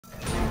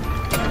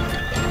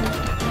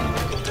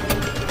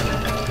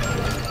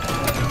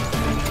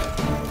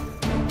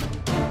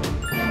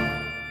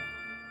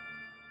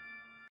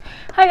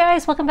Hi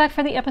guys, welcome back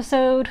for the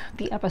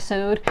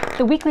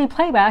weekly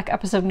playback,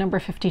 episode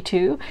number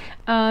 52.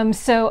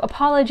 So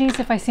apologies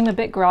if I seem a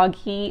bit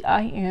groggy.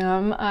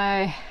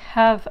 I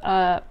have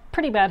a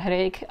pretty bad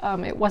headache.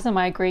 It was a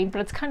migraine,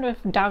 but it's kind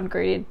of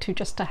downgraded to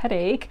just a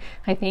headache,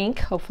 I think.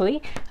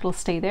 Hopefully it'll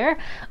stay there.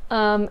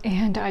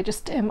 And I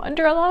just am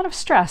under a lot of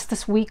stress.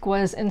 This week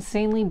was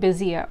insanely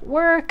busy at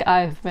work.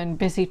 I've been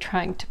busy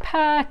trying to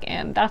pack,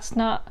 and that's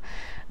not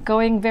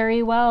going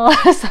very well,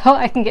 so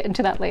I can get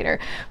into that later.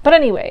 But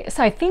anyway,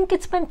 so I think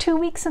it's been 2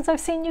 weeks since I've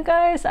seen you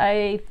guys.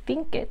 I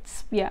think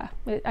it's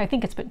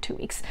been 2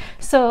 weeks.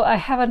 So I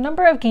have a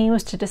number of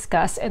games to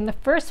discuss, and the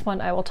first one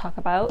I will talk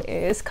about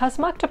is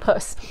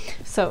Cosmoctopus.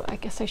 So I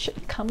guess I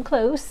should come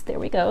close. There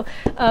we go.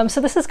 So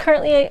this is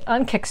currently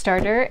on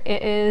Kickstarter.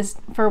 It is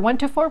for 1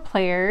 to 4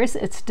 players.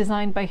 It's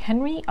designed by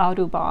Henry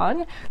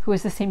Audubon, who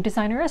is the same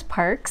designer as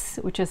Parks,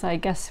 which is, I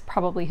guess,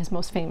 probably his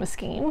most famous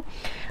game.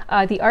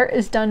 The art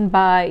is done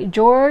by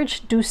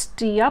George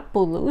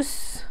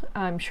Doustiopoulos.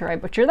 I'm sure I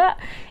butchered that.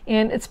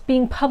 And it's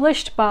being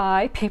published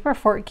by Paper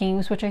Fort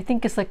Games, which I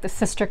think is like the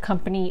sister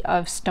company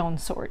of Stone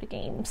Sword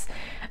Games.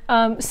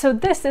 So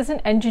this is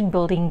an engine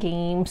building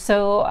game.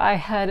 So I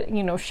had,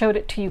 showed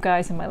it to you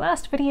guys in my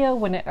last video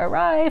when it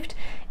arrived,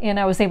 and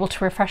I was able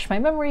to refresh my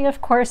memory,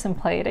 of course, and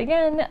play it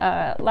again.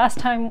 Last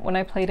time when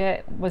I played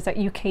it was at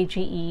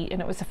UKGE,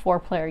 and it was a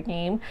 4-player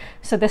game.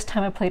 So this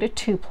time I played a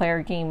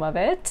 2-player game of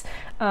it.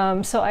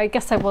 So I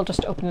guess I will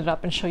just open it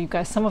up and show you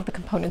guys some of the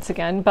components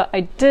again, but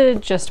I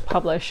did just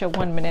publish a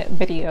 1-minute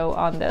video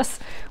on this,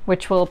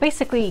 which will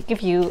basically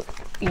give you,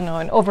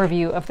 an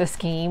overview of this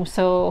game.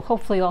 So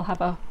hopefully I'll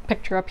have a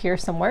picture up here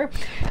somewhere.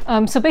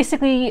 So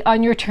basically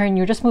on your turn,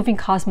 you're just moving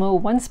Cosmo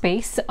 1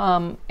 space,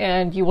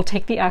 and you will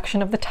take the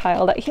action of the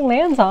tile that he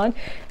lands on,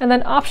 and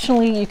then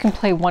optionally you can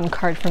play 1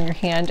 card from your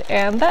hand,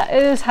 and that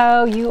is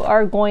how you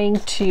are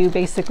going to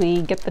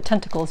basically get the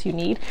tentacles you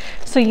need.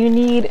 So you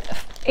need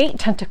 8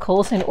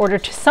 tentacles in order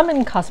to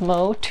summon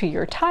Cosmo to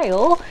your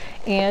tile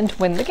and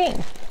win the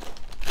game.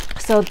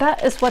 So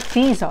that is what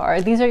these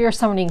are. These are your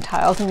summoning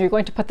tiles, and you're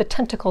going to put the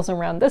tentacles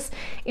around this.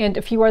 And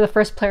if you are the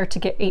first player to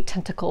get 8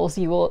 tentacles,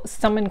 you will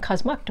summon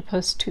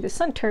Cosmoctopus to the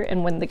center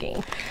and win the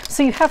game.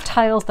 So you have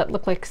tiles that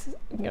look like,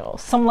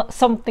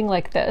 something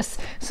like this.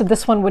 So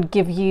this one would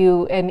give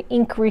you an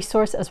ink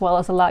resource, as well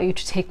as allow you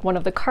to take one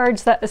of the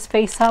cards that is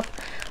face up.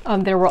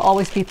 There will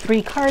always be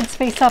 3 cards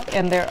face up,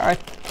 and there are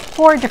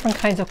 4 different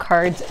kinds of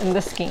cards in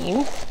this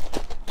game.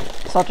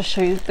 So I'll just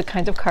show you the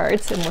kinds of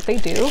cards and what they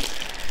do.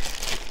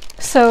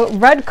 So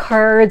red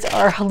cards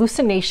are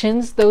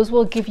hallucinations. Those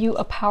will give you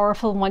a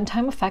powerful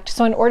one-time effect.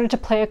 So in order to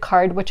play a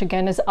card, which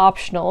again is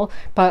optional,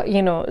 but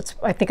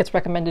I think it's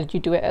recommended you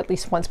do it at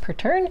least once per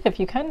turn if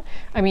you can.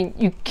 I mean,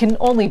 you can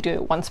only do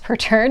it once per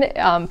turn.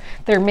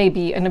 There may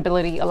be an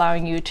ability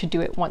allowing you to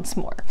do it once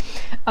more.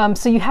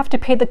 So you have to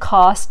pay the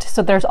cost.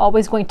 So there's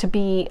always going to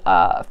be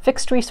a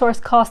fixed resource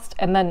cost,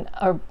 and then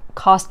a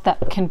cost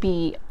that can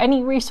be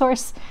any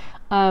resource.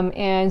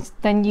 And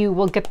then you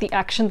will get the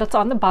action that's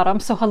on the bottom.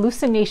 So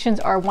hallucinations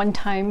are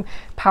one-time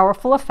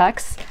powerful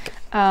effects.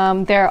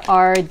 There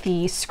are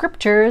the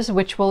scriptures,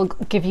 which will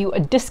give you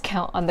a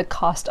discount on the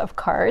cost of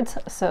cards.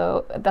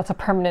 So that's a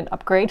permanent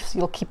upgrade, so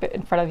you'll keep it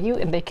in front of you,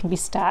 and they can be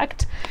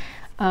stacked.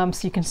 So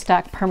you can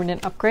stack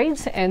permanent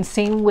upgrades, and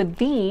same with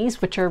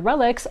these, which are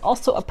relics,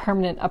 also a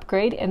permanent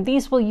upgrade, and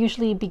these will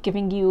usually be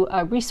giving you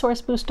a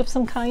resource boost of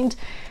some kind.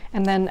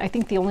 And then I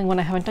think the only one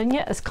I haven't done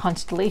yet is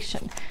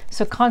Constellation.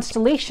 So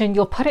Constellation,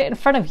 you'll put it in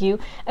front of you,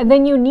 and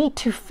then you need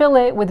to fill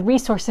it with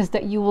resources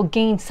that you will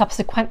gain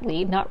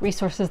subsequently, not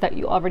resources that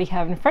you already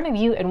have in front of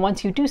you. And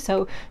once you do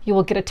so, you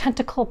will get a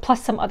tentacle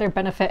plus some other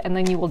benefit, and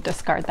then you will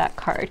discard that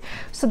card.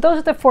 So those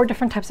are the 4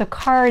 different types of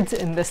cards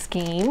in this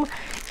game,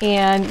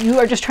 and you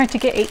are just trying to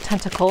get 8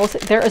 tentacles.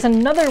 There is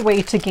another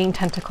way to gain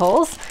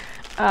tentacles,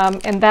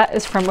 and that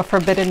is from a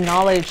Forbidden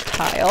Knowledge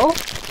tile.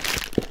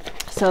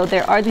 So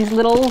there are these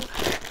little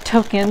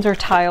tokens or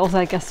tiles,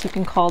 I guess you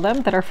can call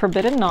them, that are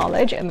Forbidden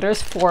Knowledge, and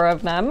there's 4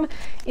 of them.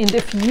 And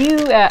if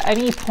you at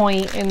any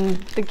point in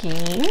the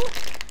game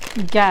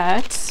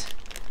get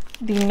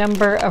the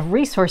number of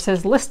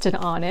resources listed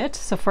on it,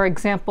 so for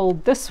example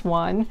this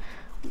one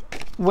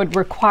would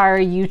require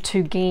you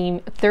to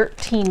gain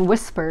 13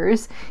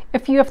 whispers.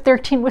 If you have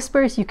 13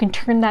 whispers, you can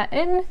turn that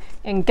in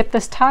and get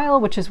this tile,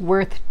 which is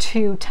worth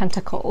 2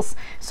 tentacles.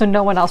 So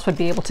no one else would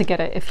be able to get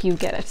it if you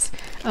get it.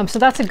 So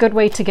that's a good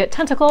way to get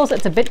tentacles.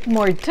 It's a bit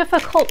more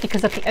difficult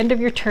because at the end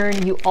of your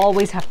turn, you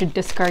always have to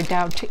discard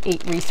down to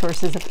 8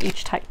 resources of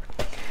each type.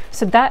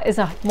 So that is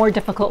a more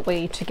difficult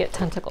way to get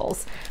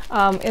tentacles.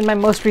 In my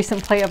most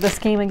recent play of this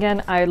game,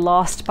 again, I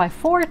lost by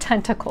 4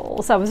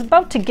 tentacles. I was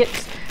about to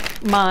get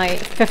my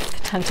 5th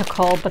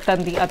tentacle, but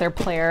then the other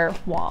player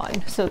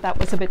won. So that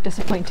was a bit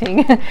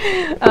disappointing.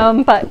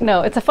 But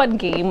no, it's a fun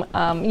game,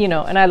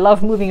 and I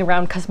love moving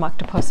around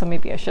Cosmoctopus, so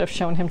maybe I should have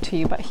shown him to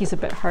you, but he's a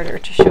bit harder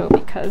to show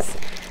because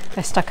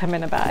I stuck him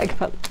in a bag,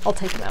 but I'll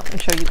take him out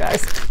and show you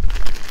guys.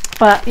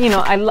 But,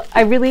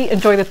 I really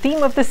enjoy the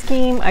theme of this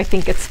game. I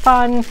think it's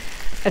fun.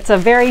 It's a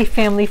very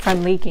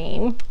family-friendly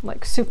game,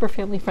 like super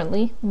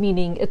family-friendly,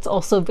 meaning it's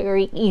also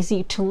very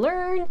easy to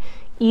learn,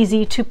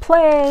 easy to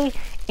play,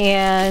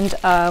 and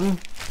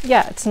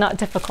yeah, it's not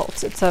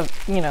difficult. It's a,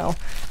 you know,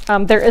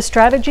 there is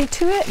strategy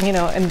to it, you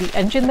know, and the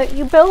engine that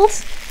you build.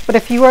 But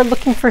if you are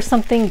looking for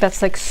something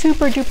that's like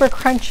super duper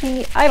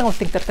crunchy, I don't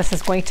think that this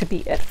is going to be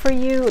it for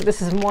you.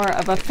 This is more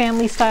of a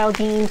family style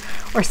game,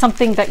 or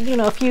something that, you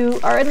know, if you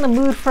are in the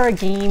mood for a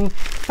game,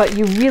 but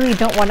you really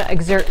don't want to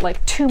exert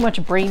like too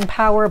much brain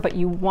power, but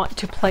you want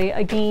to play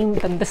a game,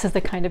 then this is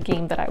the kind of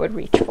game that I would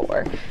reach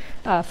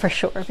for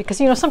sure.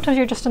 Because, you know, sometimes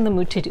you're just in the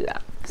mood to do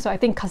that. So I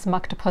think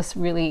Cosmoctopus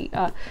really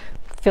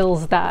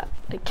fills that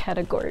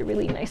category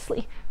really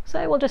nicely. So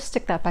I will just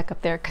stick that back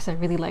up there because I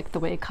really like the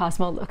way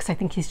Cosmo looks. I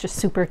think he's just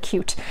super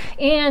cute.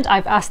 And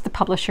I've asked the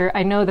publisher,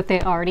 I know that they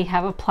already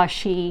have a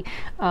plushie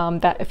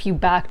that if you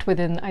backed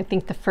within, I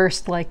think, the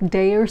first like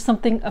day or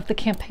something of the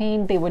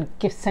campaign, they would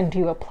send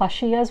you a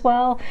plushie as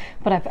well.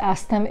 But I've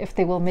asked them if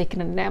they will make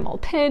an enamel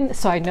pin.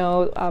 So I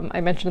know I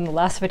mentioned in the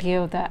last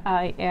video that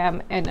I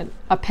am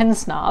a pin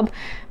snob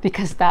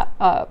because that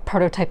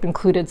prototype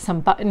included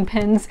some button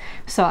pins.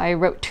 So I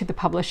wrote to the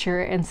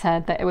publisher and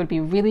said that it would be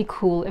really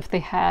cool if they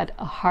had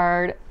a hard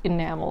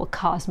enamel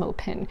Cosmo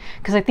pin,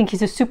 because I think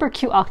he's a super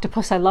cute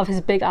octopus. I love his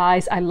big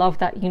eyes. I love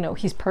that, you know,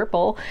 he's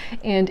purple.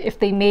 And if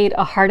they made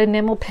a hard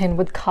enamel pin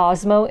with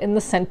Cosmo in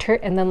the center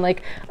and then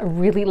like a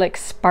really like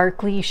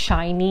sparkly,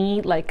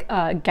 shiny, like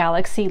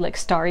galaxy, like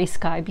starry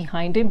sky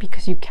behind him,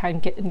 because you can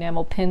get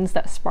enamel pins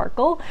that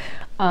sparkle,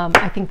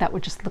 I think that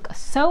would just look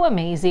so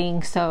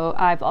amazing. So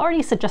I've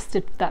already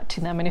suggested that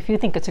to them, and if you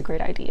think it's a great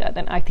idea,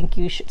 then I think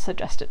you should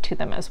suggest it to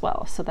them as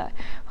well, so that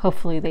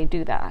hopefully they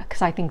do that,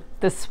 because I think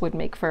this would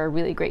make for a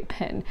really great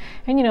pin.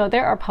 And you know,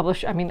 there are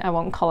publishers, I mean, I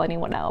won't call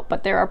anyone out,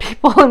 but there are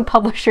people and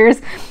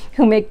publishers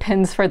who make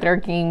pins for their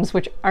games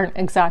which aren't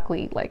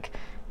exactly like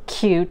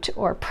cute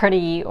or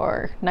pretty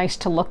or nice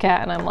to look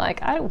at, and I'm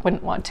like, I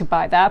wouldn't want to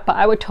buy that, but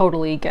I would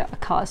totally get a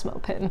Cosmo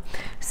pin.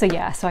 So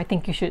yeah, so I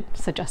think you should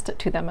suggest it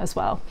to them as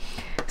well.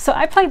 So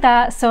I played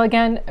that. So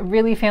again,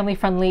 really family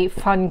friendly,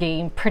 fun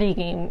game, pretty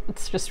game.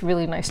 It's just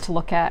really nice to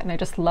look at, and I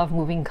just love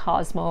moving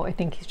Cosmo. I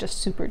think he's just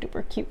super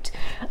duper cute.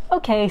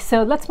 Okay,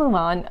 so let's move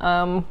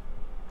on.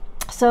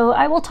 So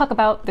I will talk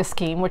about this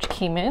game, which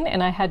came in,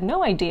 and I had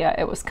no idea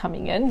it was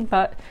coming in,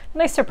 but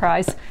nice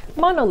surprise,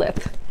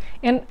 Monolyth.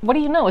 And what do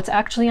you know, it's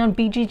actually on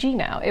BGG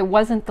now. It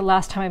wasn't the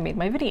last time I made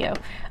my video.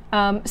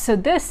 So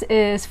this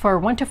is for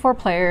 1 to 4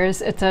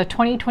 players. It's a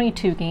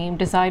 2022 game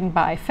designed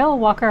by Phil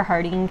Walker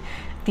Harding.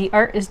 The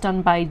art is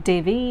done by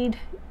David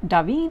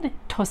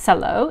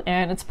Tosello,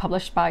 and it's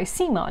published by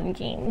Simon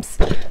Games.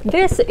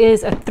 This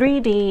is a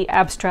 3D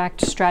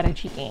abstract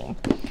strategy game.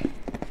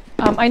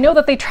 I know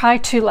that they try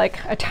to like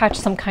attach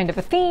some kind of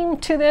a theme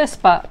to this,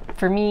 but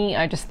for me,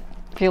 I just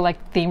feel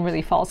like the theme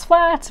really falls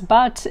flat.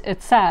 But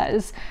it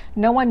says,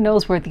 no one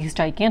knows where these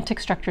gigantic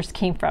structures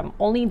came from,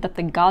 only that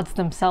the gods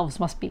themselves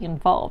must be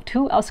involved.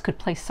 Who else could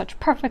place such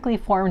perfectly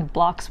formed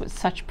blocks with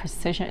such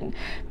precision?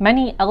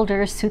 Many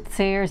elders,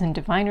 soothsayers, and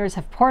diviners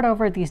have pored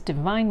over these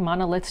divine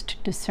monoliths to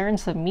discern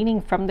some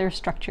meaning from their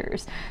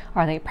structures.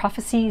 Are they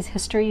prophecies,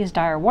 histories,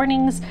 dire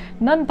warnings?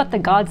 None but the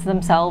gods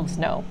themselves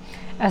know.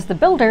 As the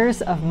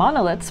builders of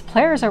monoliths,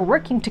 players are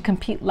working to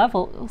complete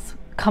levels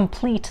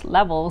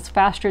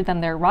faster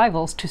than their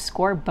rivals to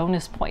score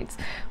bonus points.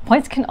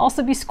 Points can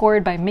also be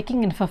scored by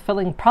making and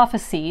fulfilling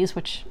prophecies,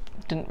 which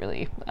didn't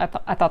really, I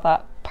thought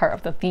that part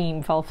of the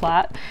theme fell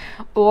flat,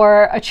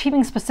 or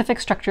achieving specific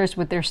structures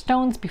with their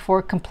stones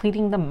before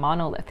completing the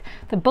monolith.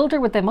 The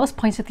builder with the most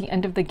points at the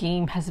end of the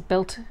game has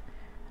built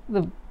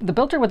the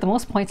builder with the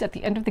most points at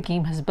the end of the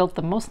game has built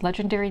the most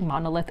legendary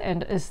monolith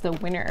and is the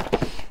winner.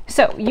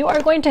 So you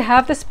are going to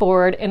have this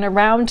board, and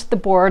around the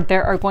board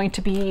there are going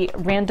to be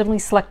randomly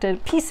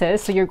selected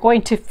pieces. So you're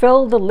going to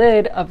fill the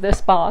lid of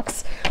this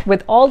box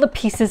with all the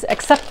pieces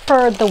except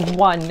for the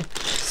 1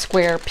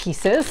 square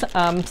pieces.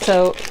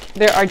 So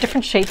there are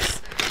different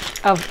shapes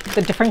of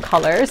the different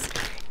colors.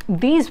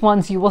 These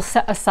ones you will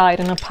set aside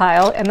in a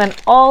pile, and then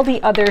all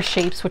the other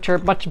shapes, which are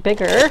much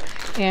bigger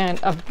and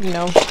of, you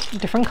know,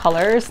 different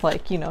colors,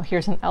 like, you know,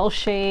 here's an L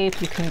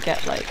shape, you can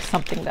get like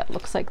something that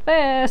looks like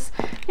this,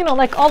 you know,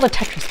 like all the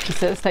Tetris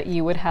pieces that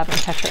you would have in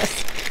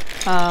Tetris.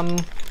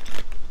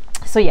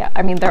 So yeah,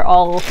 I mean, they're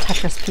all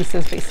Tetris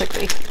pieces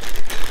basically.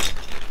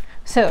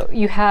 So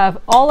you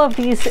have all of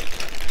these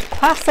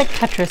classic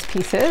Tetris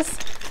pieces,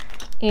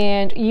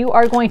 and you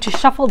are going to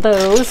shuffle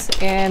those,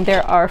 and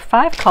there are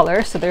 5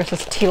 colors. So there's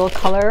this teal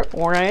color,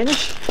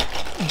 orange,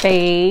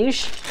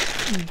 beige,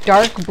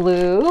 dark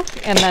blue,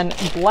 and then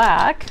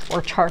black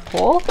or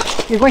charcoal.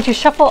 You're going to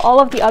shuffle all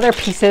of the other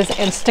pieces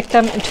and stick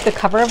them into the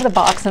cover of the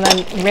box, and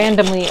then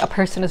randomly a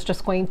person is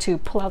just going to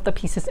pull out the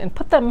pieces and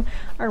put them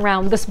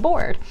around this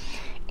board.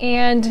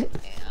 And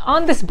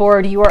on this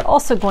board you are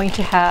also going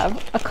to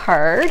have a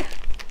card.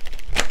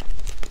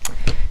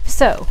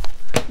 So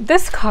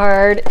this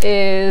card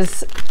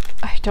is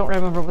I don't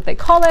remember what they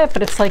call it,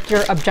 but it's like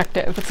your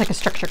objective. It's like a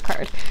structure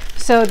card.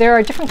 So there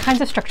are different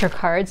kinds of structure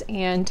cards,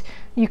 and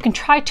you can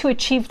try to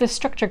achieve this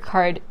structure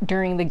card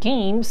during the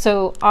game.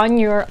 So on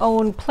your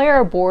own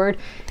player board,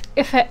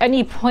 if at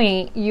any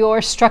point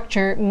your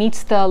structure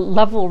meets the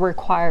level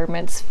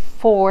requirements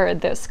for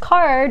this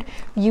card,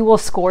 you will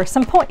score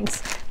some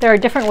points. There are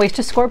different ways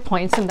to score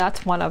points, and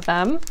that's one of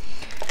them.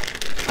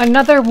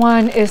 Another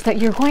one is that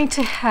you're going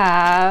to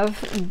have,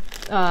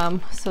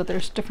 so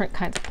there's different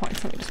kinds of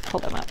points. Let me just pull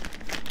them up.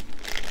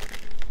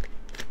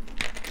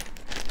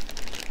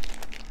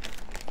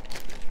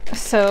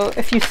 So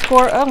if you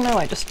score, oh no,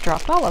 I just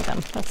dropped all of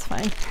them. That's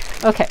fine.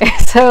 Okay,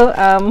 so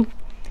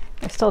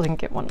I still didn't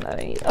get one that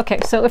I need. Okay,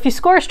 so if you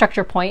score a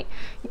structure point,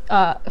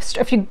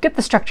 if you get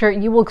the structure,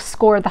 you will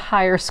score the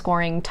higher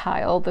scoring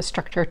tile, the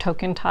structure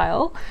token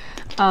tile.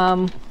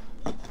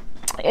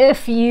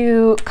 If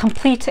you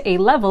complete a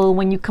level,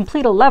 when you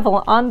complete a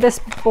level on this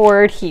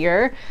board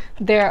here,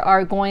 there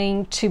are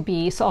going to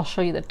be, so I'll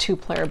show you the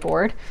 2-player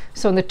board.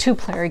 So in the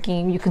 2-player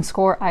game, you can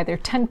score either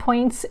 10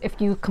 points if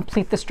you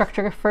complete the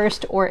structure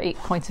first, or 8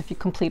 points if you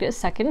complete it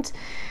second.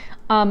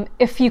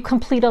 If you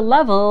complete a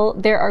level,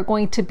 there are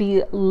going to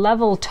be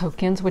level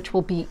tokens, which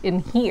will be in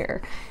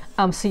here.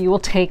 So you will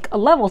take a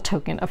level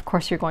token. Of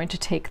course, you're going to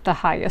take the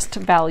highest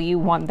value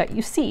one that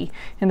you see.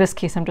 In this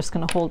case, I'm just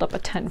going to hold up a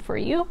 10 for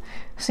you.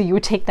 So you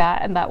would take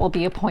that, and that will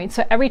be a point.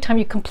 So every time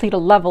you complete a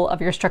level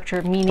of your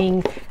structure,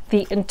 meaning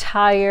the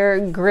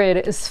entire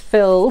grid is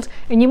filled,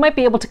 and you might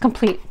be able to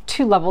complete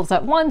 2 levels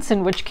at once,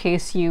 in which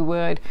case you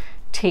would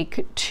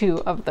take 2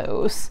 of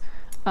those.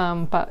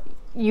 But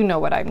you know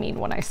what I mean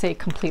when I say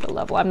complete a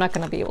level. I'm not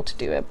going to be able to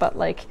do it, but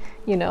like,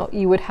 you know,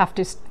 you would have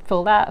to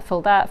fill that,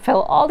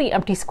 fill all the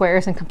empty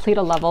squares and complete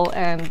a level,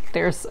 and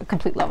there's a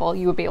complete level.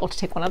 You would be able to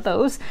take one of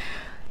those.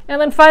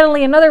 And then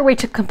finally, another way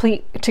to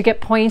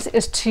get points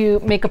is to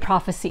make a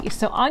prophecy.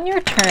 So on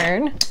your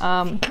turn,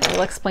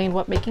 we'll explain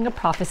what making a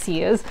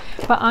prophecy is,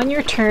 but on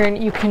your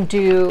turn, you can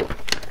do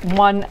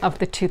one of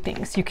the 2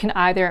 things. You can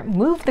either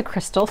move the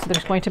crystal, so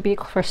there's going to be a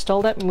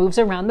crystal that moves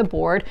around the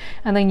board,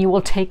 and then you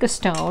will take a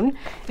stone,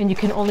 and you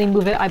can only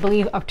move it, I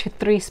believe, up to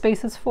 3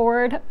 spaces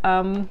forward,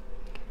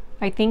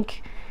 I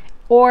think.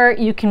 Or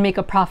you can make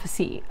a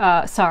prophecy,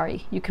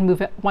 you can move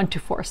it 1 to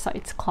 4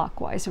 sites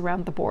clockwise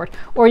around the board,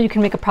 or you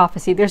can make a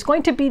prophecy. There's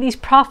going to be these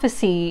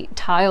prophecy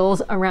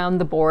tiles around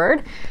the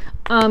board.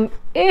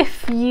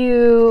 If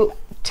you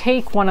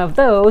take one of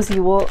those,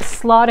 you will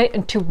slot it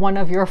into one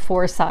of your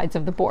 4 sides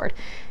of the board.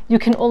 You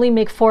can only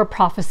make 4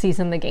 prophecies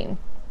in the game.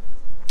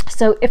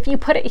 So if you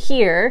put it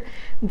here,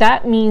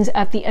 that means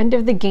at the end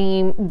of the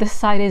game, this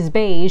side is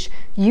beige.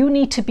 You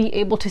need to be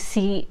able to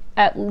see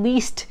at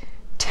least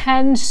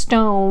 10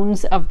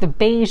 stones of the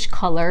beige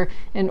color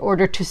in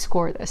order to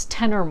score this,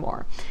 10 or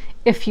more.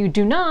 If you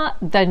do not,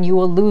 then you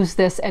will lose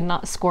this and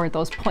not score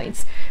those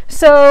points.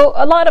 So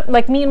a lot of,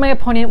 like me and my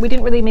opponent, we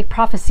didn't really make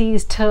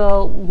prophecies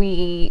till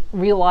we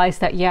realized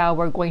that, yeah,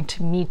 we're going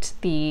to meet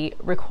the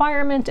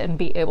requirement and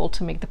be able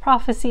to make the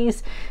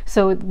prophecies.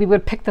 So we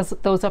would pick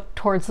those up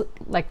towards,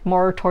 like,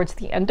 more towards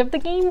the end of the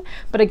game.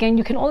 But again,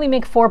 you can only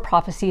make 4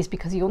 prophecies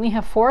because you only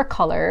have 4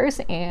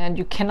 colors, and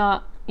you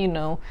cannot, you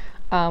know,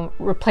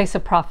 replace a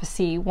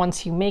prophecy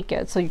once you make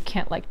it. So you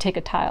can't like take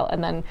a tile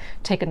and then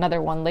take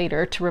another one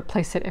later to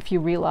replace it if you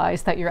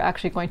realize that you're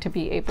actually going to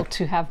be able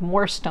to have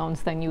more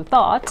stones than you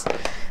thought.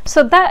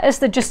 So that is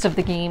the gist of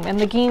the game, and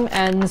the game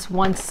ends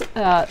once,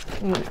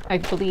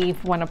 I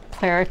believe, when a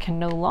player can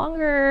no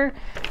longer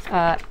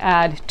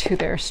add to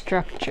their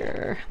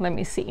structure. Let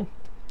me see.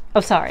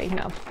 Oh, sorry,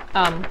 no.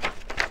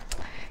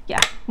 Yeah,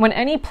 when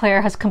any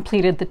player has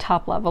completed the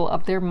top level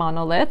of their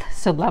monolith,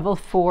 so level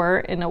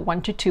 4 in a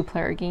 1 to 2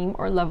 player game,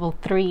 or level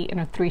 3 in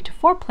a 3 to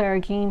 4 player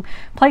game,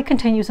 play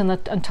continues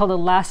until the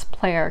last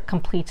player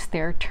completes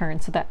their turn,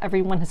 so that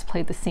everyone has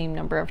played the same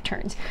number of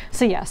turns.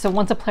 So yeah, so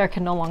once a player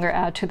can no longer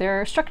add to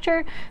their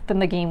structure, then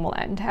the game will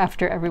end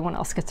after everyone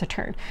else gets a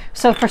turn.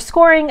 So for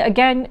scoring,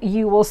 again,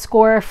 you will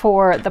score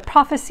for the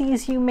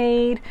prophecies you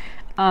made.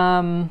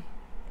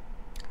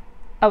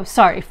 Oh,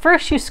 sorry.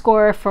 First, you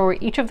score for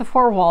each of the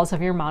 4 walls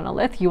of your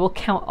monolith. You will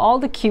count all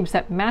the cubes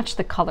that match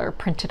the color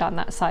printed on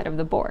that side of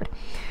the board.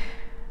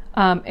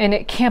 And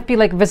it can't be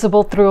like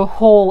visible through a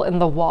hole in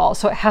the wall,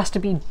 so it has to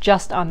be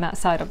just on that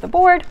side of the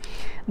board.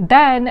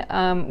 Then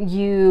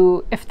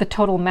if the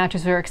total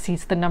matches or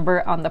exceeds the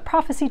number on the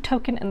prophecy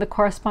token in the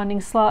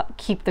corresponding slot,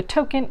 keep the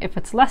token. If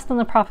it's less than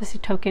the prophecy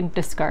token,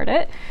 discard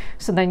it.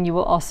 So then you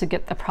will also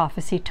get the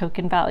prophecy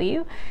token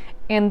value.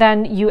 And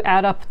then you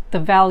add up the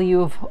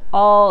value of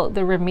all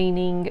the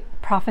remaining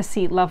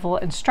prophecy level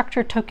and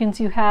structure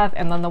tokens you have,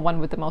 and then the one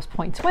with the most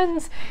points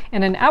wins.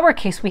 And in our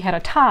case, we had a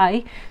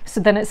tie. So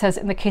then it says,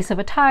 in the case of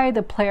a tie,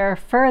 the player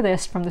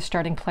furthest from the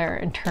starting player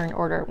in turn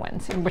order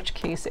wins, in which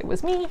case it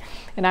was me.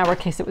 In our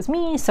case, it was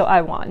me, so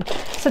I won.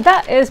 So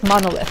that is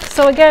Monolith.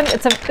 So again,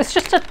 it's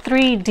just a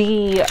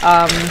 3D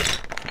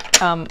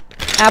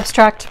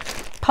abstract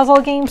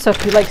puzzle game. So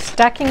if you like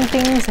stacking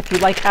things, if you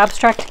like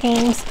abstract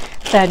games,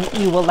 then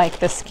you will like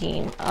this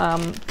game.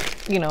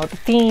 you know, the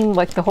theme,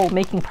 like the whole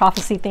making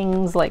prophecy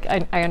things, like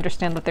I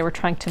understand that they were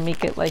trying to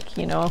make it like,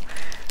 you know,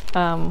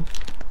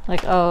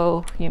 like,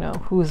 oh, you know,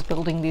 who's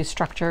building these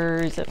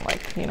structures, and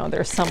like, you know,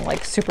 there's some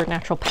like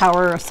supernatural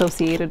power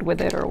associated with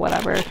it or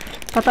whatever.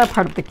 But that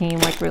part of the game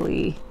like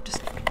really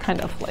just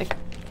kind of like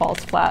falls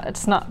flat.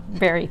 It's not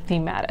very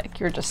thematic.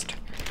 You're just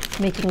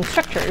making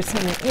structures.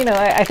 And, you know,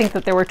 I think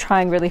that they were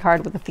trying really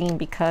hard with the theme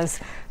because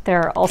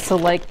there are also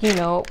like, you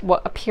know,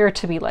 what appear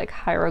to be like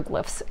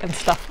hieroglyphs and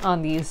stuff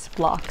on these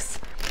blocks.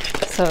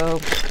 So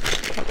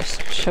I'll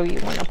just show you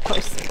one up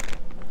close.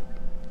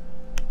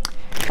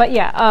 But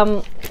yeah,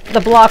 the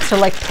blocks are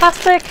like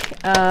plastic,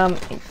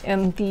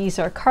 and these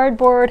are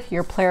cardboard,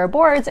 your player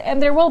boards, and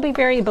there will be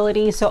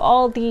variability. So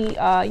all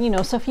the, you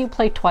know, so if you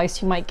play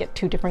twice, you might get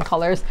 2 different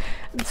colors.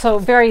 So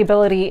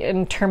variability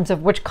in terms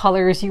of which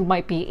colors you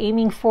might be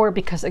aiming for,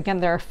 because again,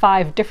 there are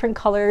 5 different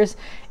colors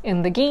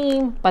in the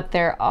game, but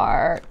there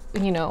are,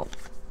 you know,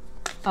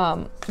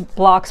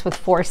 blocks with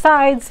 4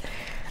 sides.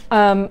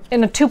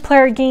 In a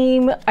 2-player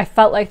game, I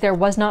felt like there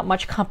was not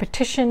much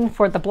competition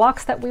for the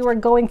blocks that we were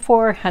going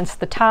for, hence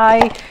the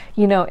tie.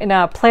 You know, in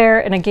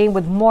a game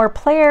with more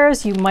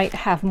players, you might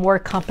have more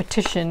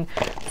competition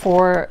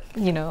for,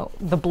 you know,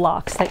 the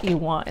blocks that you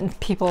want, and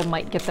people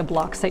might get the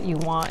blocks that you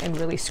want and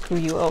really screw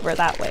you over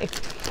that way.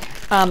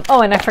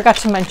 Oh, and I forgot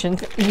to mention,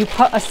 you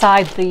put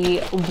aside the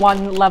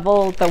 1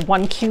 level, the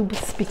 1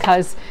 cubes,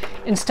 because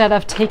instead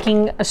of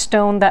taking a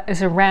stone that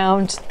is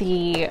around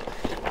the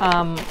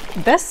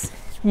this,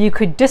 you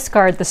could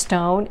discard the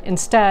stone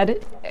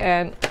instead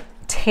and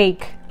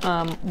take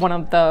one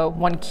of the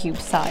 1 cube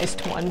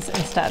sized ones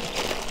instead.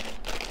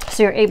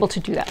 So you're able to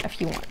do that if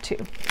you want to.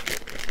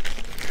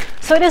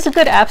 So it is a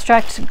good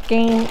abstract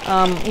game.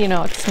 You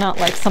know, it's not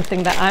like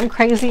something that I'm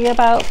crazy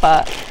about,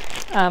 but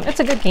it's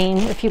a good game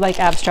if you like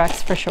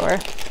abstracts for sure.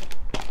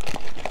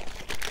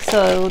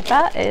 So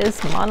that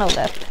is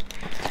Monolyth.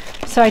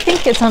 So I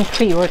think it's on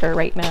pre-order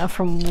right now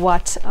from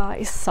what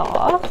I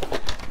saw.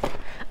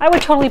 I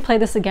would totally play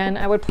this again.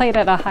 I would play it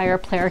at a higher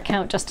player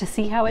count just to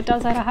see how it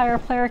does at a higher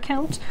player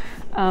count,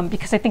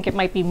 because I think it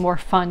might be more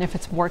fun if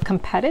it's more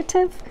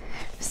competitive.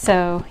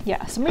 So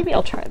yeah, so maybe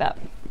I'll try that.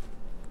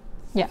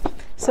 Yeah,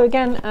 so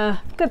again,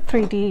 good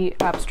 3D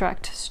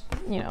abstract,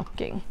 you know,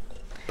 game.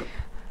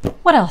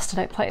 What else did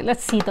I play?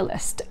 Let's see the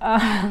list.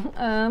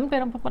 Oh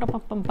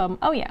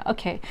yeah,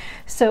 okay.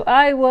 So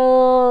I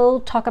will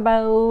talk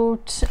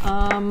about,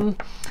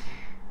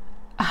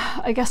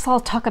 I guess I'll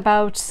talk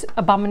about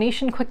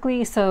Abomination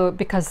quickly. So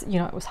because, you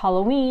know, it was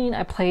Halloween,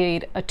 I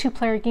played a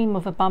 2-player game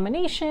of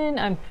Abomination.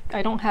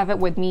 I don't have it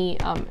with me.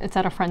 It's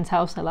at a friend's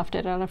house. I left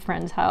it at a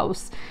friend's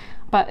house.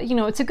 But, you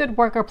know, it's a good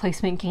worker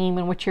placement game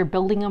in which you're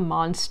building a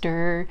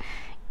monster.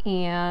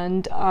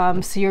 And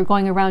so you're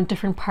going around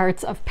different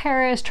parts of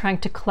Paris trying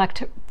to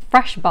collect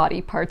fresh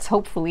body parts,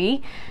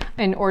 hopefully,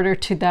 in order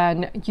to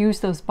then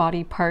use those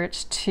body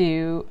parts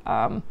to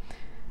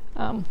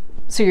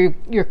so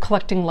you're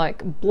collecting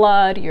like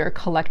blood, you're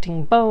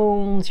collecting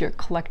bones, you're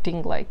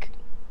collecting like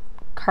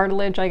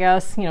cartilage, I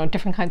guess, you know,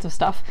 different kinds of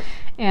stuff.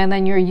 And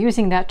then you're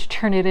using that to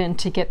turn it in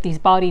to get these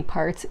body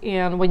parts.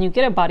 And when you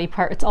get a body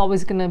part, it's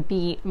always going to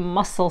be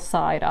muscle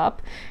side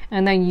up.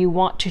 And then you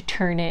want to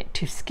turn it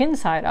to skin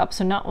side up.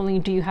 So not only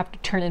do you have to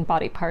turn in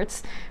body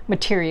parts,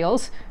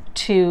 materials,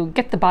 to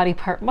get the body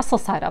part muscle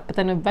side up, but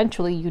then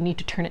eventually you need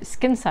to turn it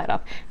skin side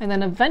up. And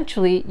then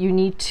eventually you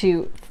need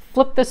to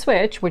flip the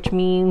switch, which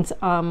means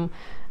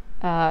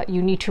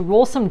you need to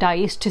roll some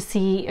dice to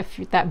see if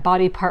that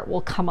body part will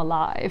come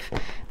alive.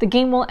 The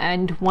game will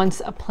end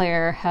once a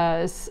player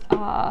has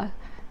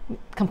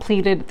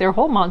completed their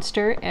whole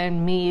monster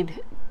and made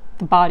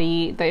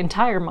the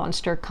entire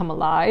monster come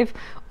alive,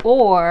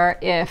 or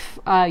if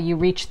you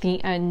reach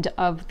the end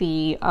of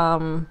the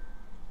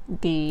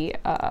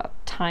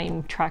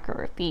time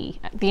tracker at the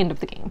end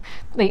of the game,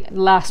 the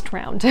last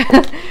round.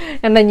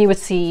 And then you would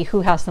see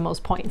who has the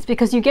most points,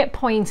 because you get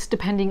points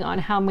depending on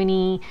how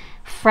many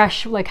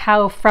fresh, like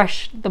how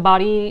fresh the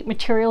body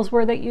materials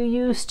were that you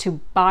used to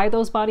buy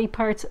those body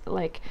parts,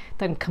 like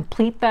then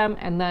complete them.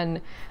 And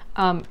then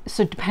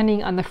so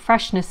depending on the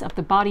freshness of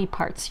the body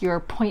parts,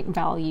 your point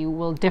value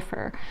will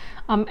differ.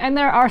 And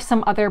there are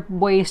some other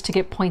ways to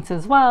get points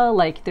as well,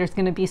 like there's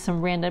going to be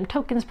some random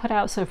tokens put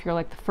out, so if you're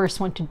like the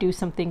first one to do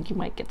something, you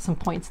might get some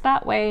points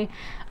that way.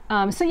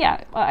 So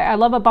yeah, I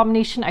love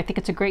Abomination. I think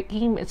it's a great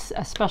game. It's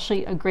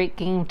especially a great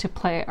game to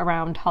play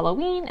around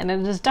Halloween, and it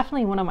is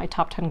definitely one of my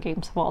top 10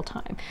 games of all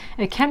time.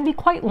 It can be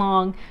quite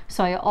long,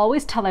 so I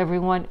always tell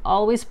everyone,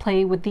 always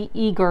play with the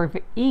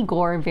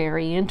Igor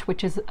variant,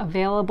 which is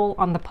available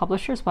on the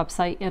publisher's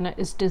website, and it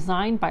is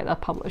designed by the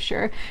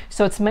publisher,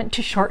 so it's meant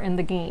to shorten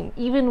the game.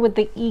 Even with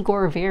the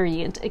Igor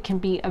variant, it can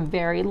be a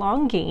very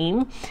long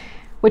game,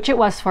 which it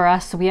was for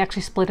us, so we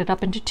actually split it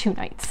up into 2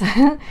 nights.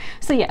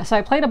 So yeah, so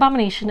I played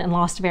Abomination and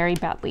lost very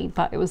badly,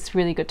 but it was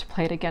really good to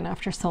play it again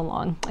after so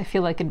long. I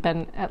feel like it'd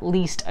been at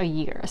least a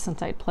year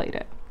since I'd played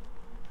it.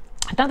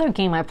 Another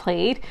game I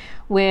played,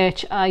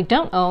 which I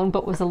don't own,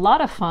 but was a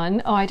lot of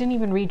fun. Oh, I didn't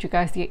even read you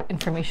guys the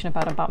information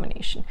about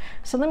Abomination.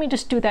 So let me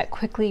just do that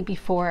quickly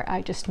before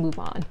I just move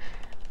on.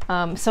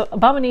 So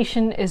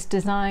Abomination is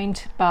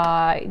designed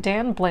by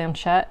Dan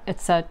Blanchett.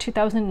 It's a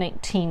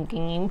 2019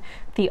 game.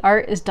 The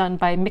art is done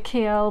by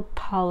Mikhail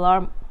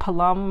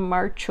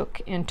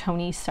Palamarchuk and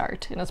Tony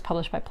Sart, and it's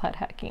published by Plaid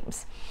Hat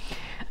Games.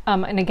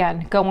 And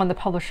again, go on the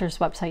publisher's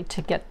website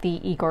to get the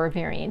Igor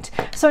variant.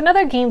 So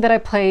another game that I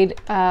played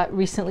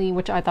recently,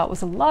 which I thought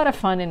was a lot of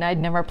fun and I'd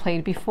never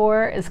played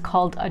before, is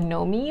called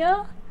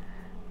Anomia.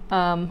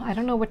 I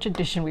don't know which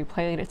edition we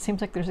played. It seems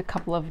like there's a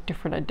couple of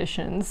different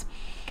editions.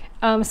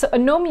 So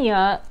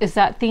anomia is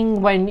that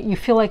thing when you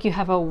feel like you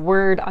have a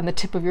word on the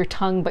tip of your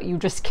tongue, but you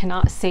just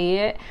cannot say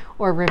it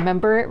or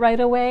remember it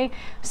right away.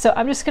 So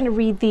I'm just going to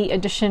read the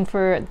edition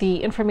for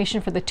the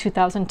information for the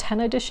 2010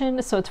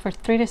 edition. So it's for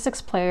 3 to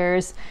 6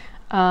 players.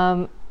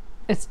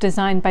 It's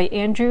designed by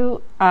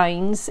Andrew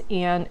Ines,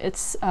 and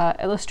it's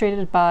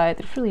illustrated by,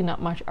 there's really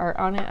not much art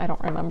on it, I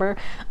don't remember.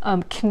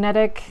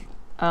 Kinetic,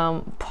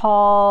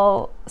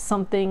 Paul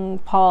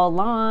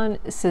Lon,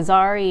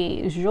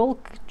 Cesare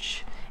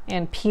Jolch,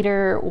 and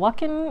Peter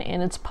Wacken,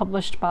 and it's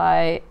published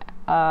by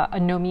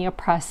Anomia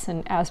Press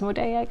and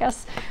Asmodee, I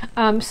guess.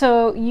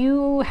 So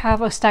you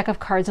have a stack of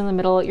cards in the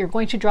middle. You're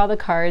going to draw the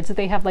cards.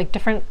 They have like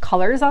different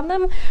colors on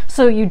them.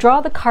 So you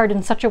draw the card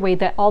in such a way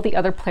that all the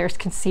other players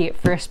can see it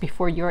first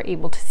before you're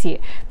able to see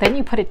it. Then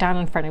you put it down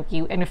in front of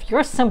you. And if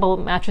your symbol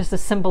matches the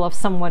symbol of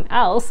someone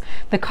else,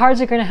 the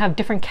cards are going to have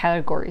different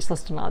categories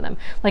listed on them.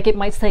 Like it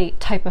might say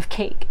type of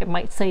cake. It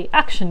might say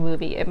action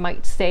movie. It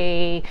might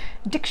say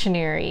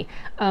dictionary.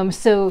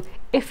 So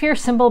if your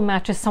symbol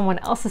matches someone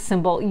else's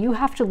symbol, you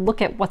have to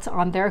look at what's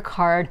on their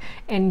card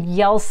and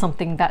yell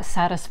something that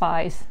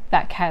satisfies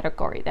that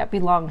category, that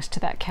belongs to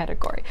that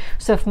category.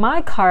 So if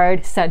my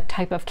card said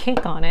type of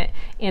cake on it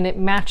and it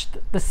matched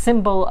the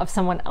symbol of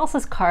someone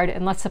else's card,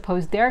 and let's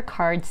suppose their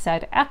card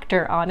said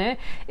actor on it,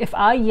 if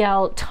I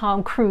yell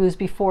Tom Cruise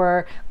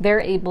before they're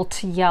able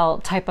to yell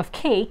type of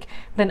cake,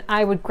 then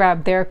I would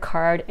grab their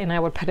card and I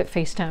would put it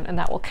face down, and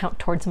that will count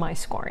towards my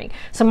scoring.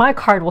 So my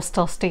card will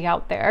still stay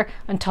out there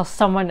until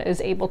someone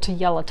is able to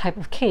yell a type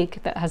of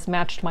cake that has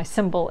matched my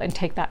symbol and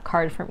take that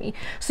card from me.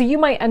 So you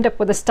might end up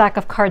with a stack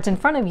of cards in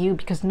front of you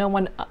because no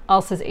one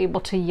else is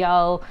able to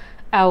yell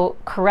out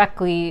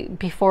correctly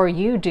before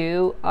you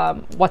do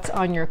what's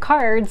on your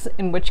cards,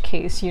 in which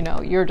case, you know,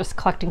 you're just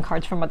collecting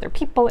cards from other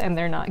people and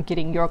they're not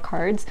getting your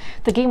cards.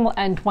 The game will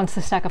end once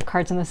the stack of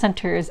cards in the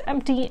center is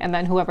empty, and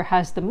then whoever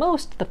has the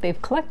most that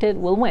they've collected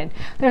will win.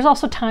 There's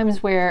also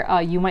times where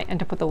you might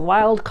end up with a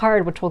wild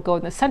card, which will go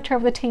in the center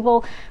of the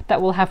table,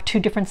 that will have 2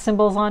 different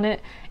symbols on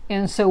it.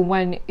 And so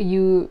when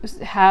you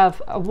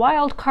have a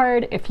wild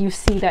card, if you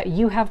see that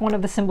you have one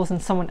of the symbols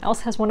and someone else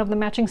has one of the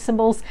matching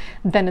symbols,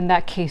 then in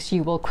that case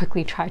you will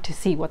quickly try to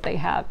see what they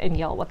have and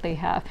yell what they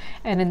have.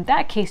 And in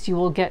that case you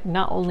will get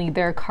not only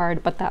their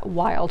card but that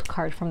wild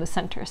card from the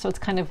center. So it's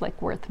kind of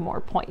like worth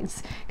more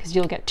points because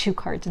you'll get 2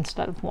 cards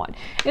instead of 1.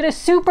 It is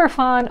super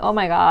fun. Oh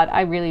my god,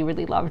 I really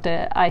loved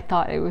it. I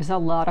thought it was a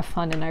lot of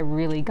fun and I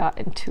really got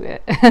into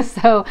it.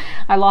 So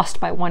I lost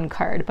by 1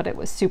 card, but it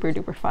was super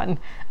duper fun.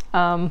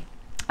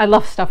 I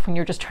love stuff when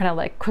you're just trying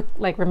to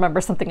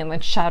remember something and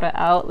then shout it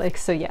out.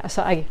 So yeah,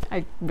 so I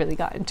really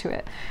got into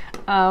it.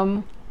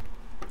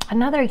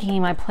 Another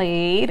game I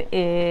played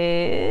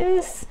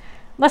is,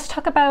 let's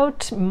talk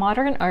about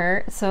modern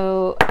art.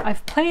 So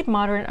I've played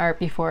modern art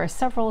before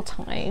several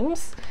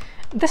times.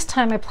 This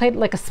time I played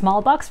like a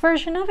small box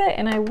version of it,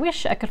 and I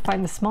wish I could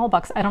find the small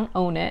box. I don't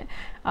own it.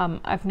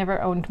 I've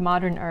never owned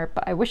modern art,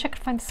 but I wish I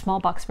could find the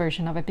small box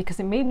version of it because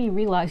it made me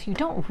realize you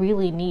don't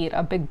really need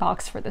a big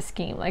box for this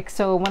game.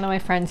 So one of my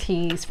friends,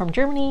 he's from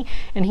Germany,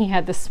 and he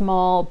had this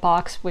small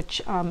box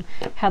which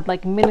had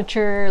like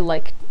miniature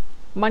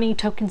money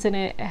tokens in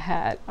it. It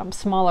had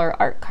smaller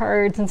art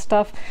cards and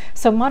stuff.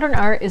 So Modern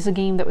Art is a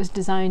game that was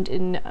designed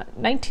in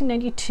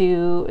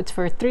 1992. It's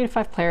for 3 to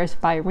 5 players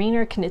by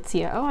Rainer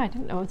Knizia. Oh, I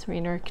didn't know it's a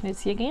Rainer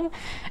Knizia game.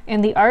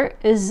 And the art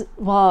is,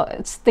 well,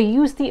 they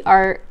use the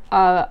art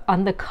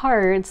on the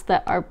cards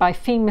that are by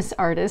famous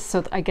artists.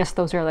 So I guess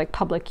those are like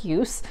public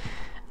use.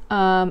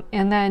 And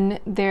then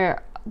the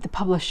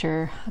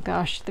publisher,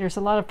 gosh, there's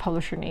a lot of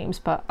publisher names,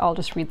 but I'll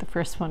just read the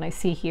first one I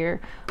see here.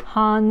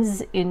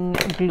 Hans in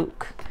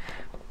Gluck.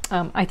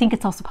 I think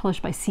it's also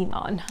published by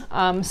Simon.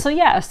 So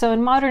yeah, so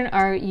in Modern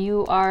Art,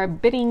 you are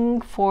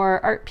bidding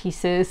for art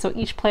pieces. So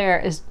each player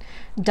is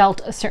dealt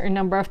a certain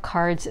number of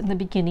cards in the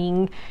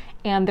beginning,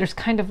 and there's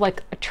kind of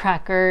like a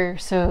tracker.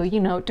 So,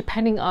 you know,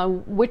 depending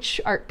on which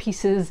art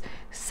pieces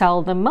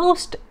sell the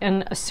most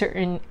in a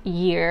certain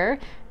year,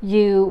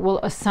 you will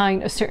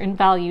assign a certain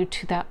value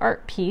to that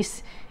art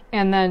piece,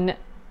 and then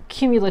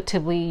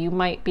cumulatively you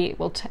might be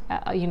able to,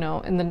 you know,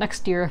 in the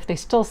next year, if they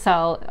still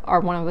are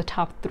one of the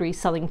top 3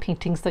 selling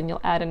paintings, then you'll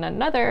add in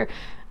another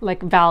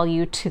like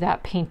value to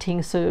that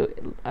painting. So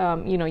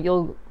you know,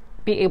 you'll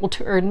be able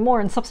to earn more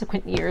in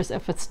subsequent years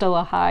if it's still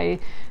a high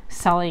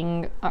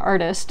selling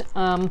artist.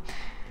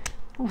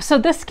 So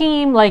this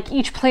game, like,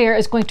 each player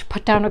is going to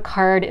put down a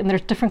card, and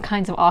there's different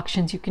kinds of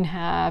auctions you can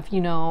have, you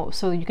know,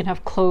 so you can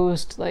have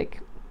closed, like,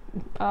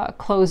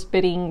 closed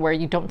bidding where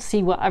you don't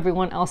see what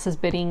everyone else is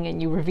bidding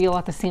and you reveal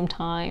at the same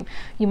time.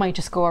 You might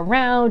just go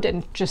around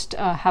and just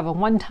have a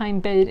one-time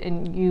bid,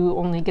 and you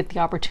only get the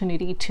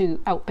opportunity to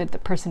outbid the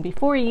person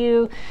before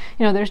you.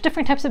 You know, there's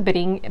different types of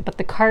bidding, but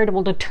the card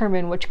will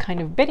determine which kind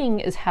of bidding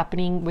is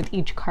happening with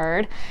each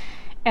card.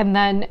 And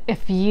then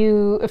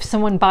if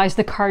someone buys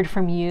the card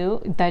from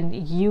you, then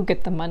you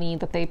get the money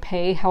that they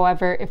pay.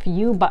 However, if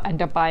you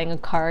end up buying a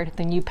card,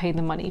 then you pay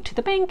the money to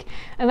the bank,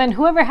 and then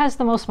whoever has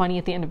the most money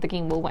at the end of the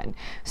game will win.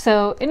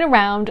 So in a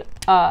round,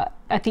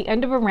 at the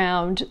end of a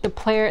round,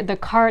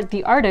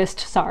 the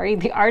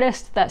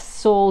artist that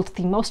sold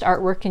the most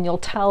artwork, and you'll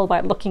tell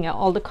by looking at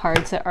all the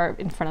cards that are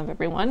in front of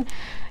everyone,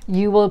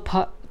 you will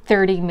put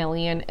 30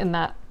 million in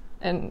that,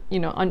 and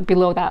you know,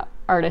 below that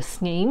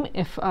artist's name.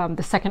 If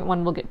the second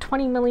one will get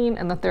 20 million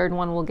and the third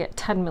one will get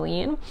 10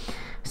 million.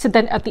 So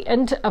then at the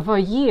end of a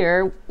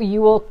year,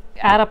 you will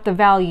add up the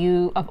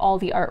value of all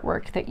the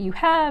artwork that you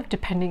have,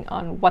 depending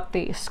on what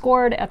they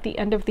scored at the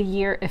end of the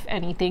year, if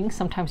anything.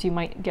 Sometimes you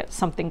might get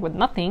something with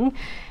nothing.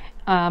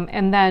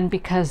 And then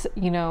because,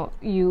 you know,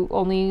 you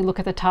only look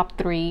at the top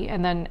 3,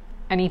 and then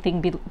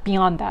anything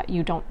beyond that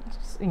you don't,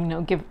 you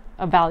know, give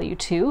a value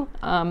to.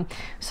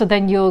 So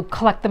then you'll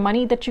collect the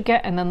money that you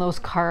get, and then those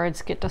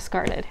cards get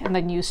discarded, and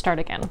then you start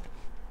again.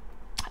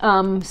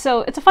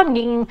 So it's a fun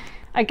game.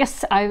 I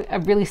guess I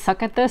really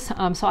suck at this,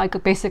 so I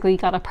basically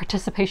got a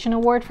participation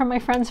award from my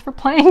friends for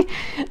playing.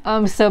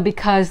 So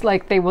because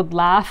like they would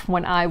laugh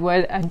when I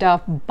would end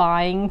up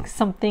buying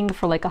something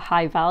for like a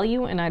high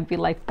value, and I'd be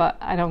like, but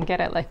I don't get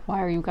it, like,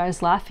 why are you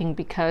guys laughing?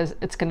 Because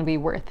it's going to be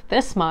worth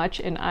this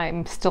much and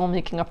I'm still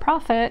making a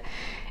profit.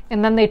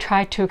 And then they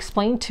tried to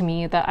explain to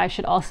me that I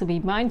should also be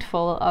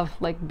mindful of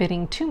like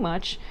bidding too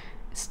much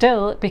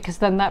still, because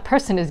then that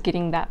person is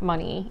getting that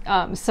money.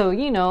 So,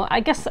 you know,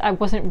 I guess I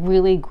wasn't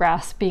really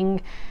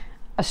grasping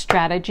a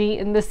strategy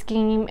in this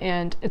game,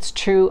 and it's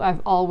true,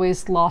 I've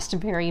always lost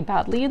very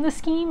badly in this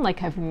game.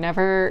 Like, I've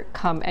never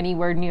come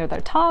anywhere near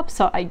the top,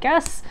 so I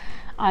guess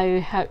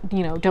I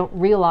don't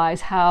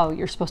realize how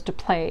you're supposed to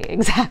play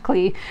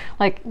exactly,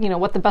 like, you know,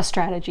 what the best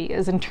strategy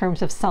is in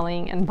terms of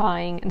selling and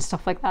buying and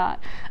stuff like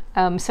that.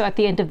 So at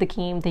the end of the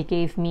game, they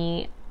gave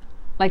me,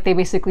 like, they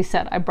basically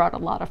said I brought a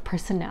lot of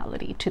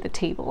personality to the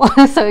table.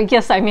 So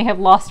yes, I may have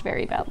lost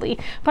very badly,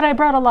 but I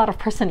brought a lot of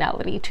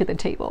personality to the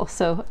table,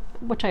 so,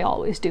 which I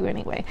always do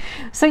anyway.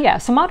 So yeah,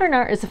 so Modern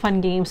Art is a fun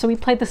game. So we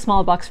played the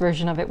small box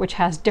version of it, which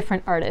has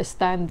different artists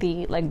than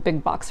the like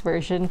big box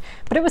version,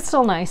 but it was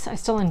still nice. I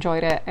still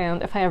enjoyed it,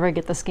 and if I ever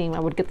get this game, I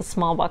would get the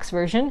small box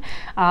version.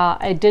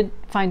 I did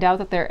find out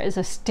that there is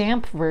a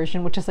stamp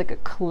version, which is like a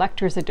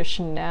collector's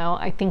edition now.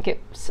 I think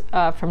it's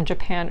from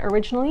Japan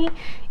originally,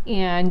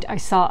 and I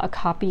saw a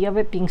copy of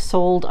it being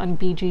sold on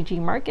BGG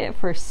Market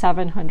for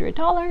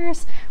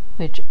 $700,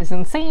 which is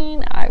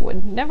insane. I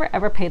would never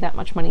ever pay that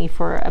much money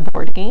for a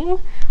board game.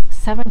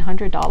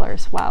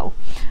 $700, wow.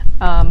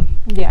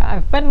 Yeah,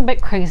 I've been a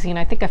bit crazy, and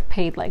I think I've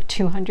paid like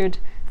 $200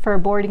 for a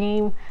board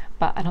game,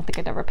 but I don't think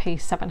I'd ever pay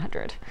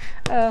 $700.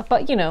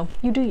 But you know,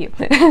 you do you.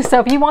 So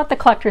if you want the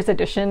collector's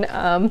edition,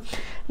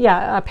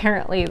 yeah,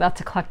 apparently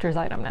that's a collector's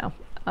item now.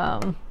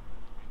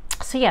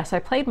 So yeah, so I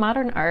played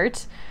Modern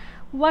Art.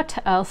 What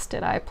else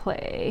did I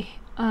play?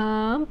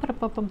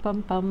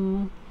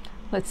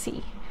 Let's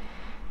see.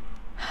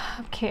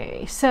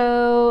 Okay,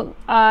 so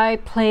I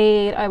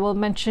will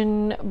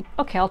mention,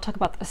 okay, I'll talk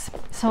about this.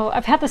 So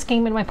I've had this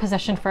game in my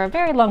possession for a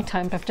very long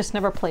time, but I've just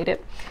never played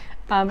it.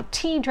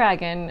 Tea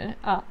Dragon,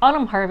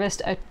 Autumn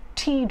Harvest, a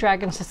Tea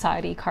Dragon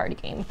Society card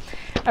game.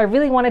 I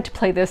really wanted to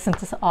play this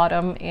since it's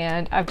autumn,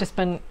 and I've just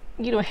been,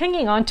 you know,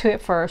 hanging on to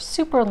it for a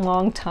super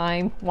long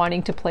time,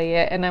 wanting to play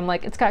it, and I'm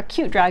like, it's got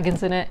cute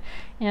dragons in it,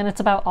 and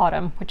it's about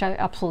autumn, which I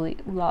absolutely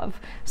love.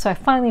 So I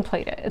finally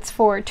played it. It's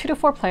for 2 to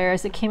 4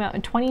 players. It came out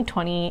in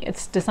 2020.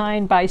 It's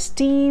designed by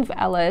Steve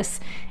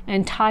Ellis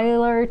and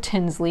Tyler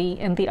Tinsley,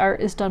 and the art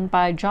is done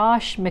by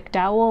Josh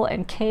McDowell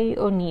and Kay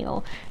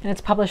O'Neill, and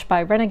it's published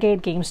by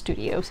Renegade Game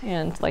Studios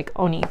and like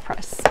Oni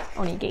Press,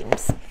 Oni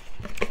Games.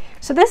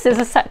 So this is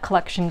a set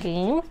collection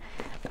game.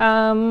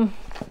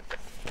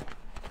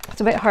 It's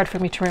a bit hard for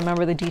me to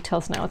remember the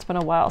details now. It's been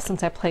a while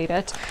since I played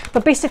it.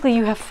 But basically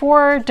you have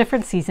 4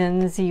 different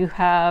seasons. You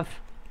have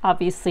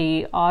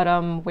obviously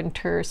autumn,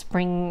 winter,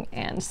 spring,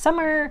 and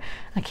summer.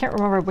 I can't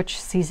remember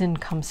which season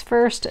comes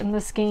first in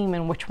this game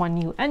and which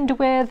one you end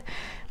with.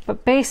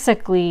 But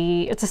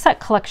basically it's a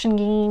set collection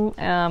game.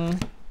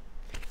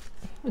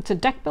 It's a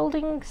deck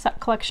building set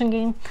collection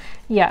game.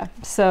 Yeah,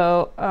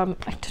 so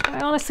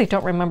I honestly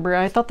don't remember.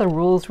 I thought the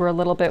rules were a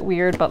little bit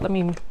weird, but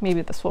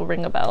maybe this will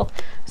ring a bell.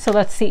 So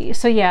let's see.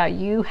 So yeah,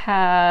 you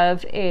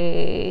have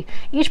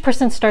each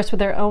person starts with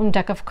their own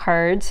deck of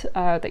cards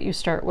that you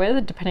start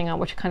with, depending on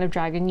which kind of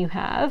dragon you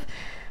have.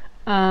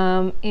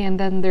 And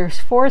then there's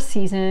 4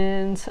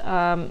 seasons,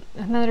 and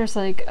then there's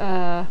like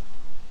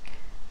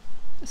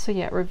So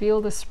yeah,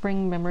 reveal the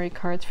spring memory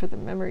cards for the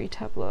memory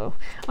tableau.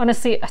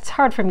 Honestly, it's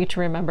hard for me to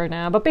remember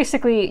now, but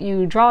basically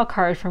you draw a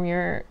card from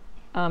your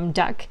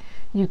deck.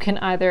 You can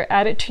either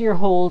add it to your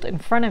hold in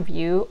front of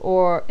you,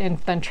 and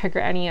then trigger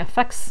any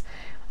effects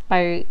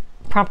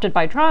prompted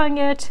by drawing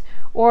it,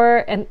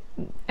 or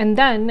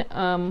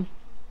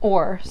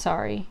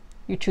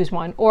you choose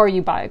one, or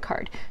you buy a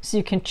card. So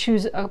you can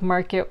choose a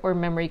market or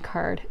memory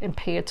card and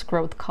pay its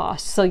growth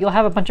cost. So you'll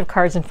have a bunch of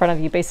cards in front of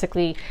you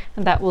basically,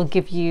 and that will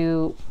give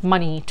you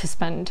money to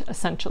spend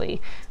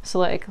essentially. So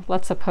like,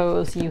 let's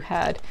suppose you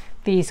had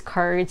these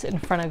cards in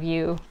front of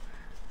you.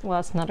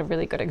 Well, it's not a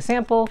really good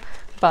example,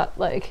 but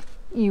like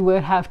you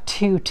would have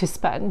 2 to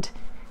spend,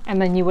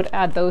 and then you would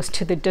add those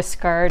to the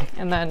discard,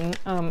 and then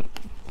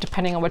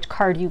depending on which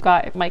card you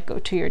got, it might go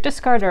to your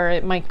discard or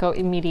it might go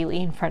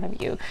immediately in front of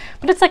you.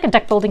 But it's like a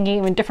deck building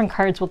game, and different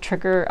cards will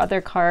trigger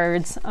other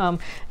cards. You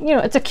know,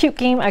 it's a cute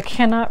game. I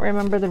cannot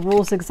remember the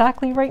rules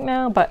exactly right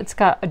now, but it's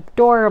got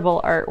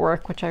adorable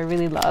artwork, which I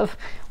really love,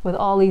 with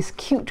all these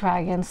cute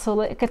dragons. So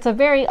like, it's a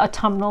very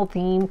autumnal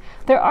theme.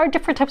 There are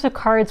different types of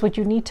cards which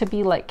you need to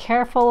be like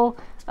careful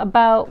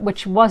about,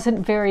 which wasn't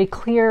very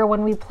clear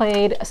when we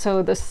played.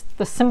 So the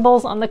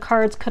symbols on the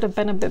cards could have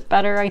been a bit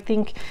better, I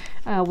think,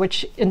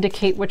 which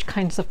indicate which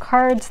kinds of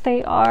cards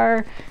they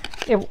are.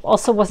 It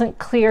also wasn't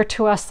clear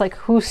to us like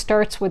who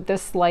starts with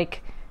this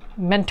like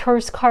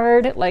mentors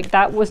card. Like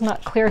that was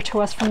not clear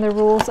to us from the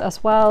rules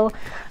as well.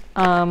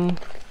 What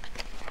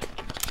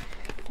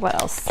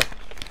else?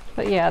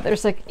 But yeah,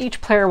 there's like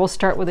each player will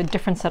start with a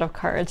different set of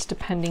cards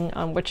depending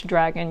on which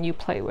dragon you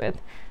play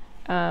with.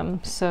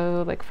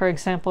 So like for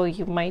example,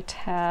 you might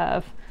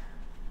have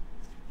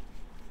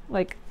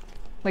like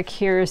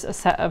here's a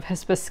set of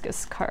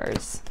hibiscus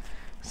cards.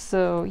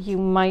 So you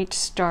might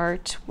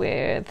start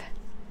with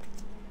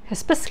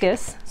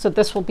hibiscus. So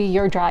this will be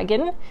your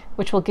dragon,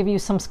 which will give you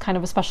some kind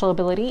of a special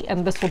ability,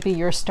 and this will be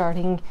your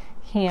starting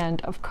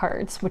hand of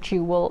cards, which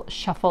you will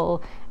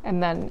shuffle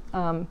and then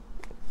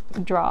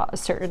draw a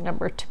certain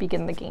number to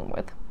begin the game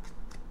with.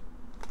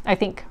 I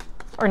think,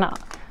 or not.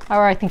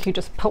 Or I think you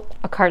just put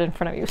a card in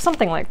front of you,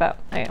 something like that.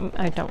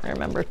 I don't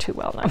remember too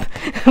well now.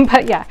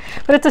 But yeah,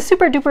 but it's a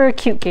super duper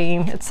cute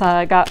game. It's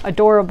got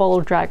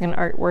adorable dragon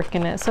artwork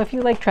in it. So if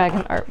you like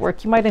dragon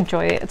artwork, you might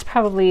enjoy it. It's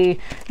probably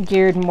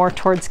geared more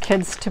towards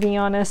kids, to be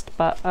honest,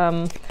 but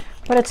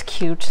it's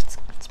cute.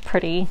 It's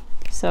pretty.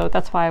 So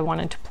that's why I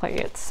wanted to play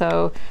it.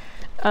 So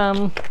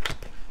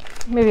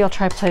maybe I'll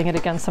try playing it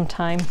again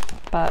sometime.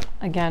 But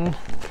again,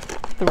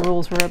 the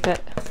rules were a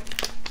bit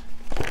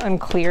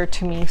unclear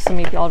to me, so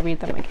maybe I'll read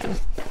them again.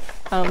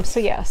 So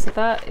yeah, so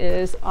that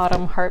is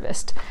Autumn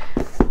Harvest.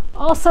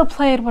 Also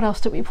played, what else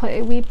did we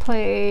play? We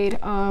played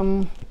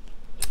One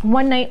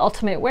Night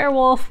Ultimate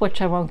Werewolf,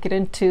 which I won't get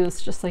into.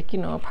 It's just like, you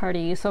know, a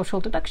party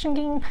social deduction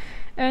game.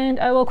 And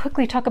I will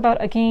quickly talk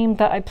about a game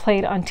that I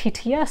played on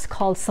TTS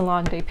called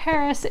Salon de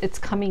Paris. It's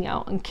coming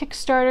out on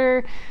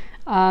Kickstarter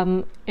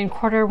in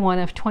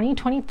Q1 of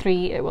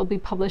 2023. It will be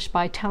published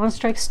by Talent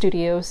Strike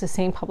Studios, the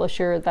same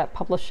publisher that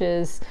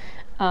published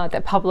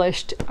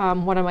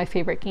one of my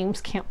favorite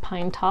games, Camp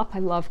Pine Top. I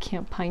love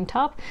Camp Pine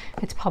Top.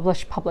 It's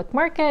published Public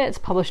Market. It's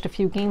published a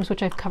few games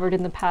which I've covered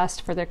in the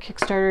past for their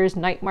Kickstarters,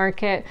 Night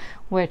Market,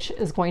 which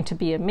is going to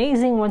be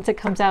amazing once it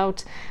comes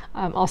out.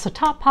 Also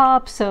Top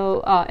Pop.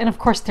 So, and of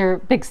course their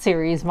big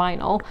series,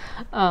 Vinyl,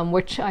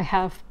 which I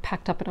have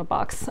packed up in a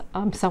box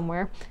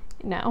somewhere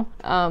now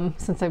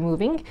since I'm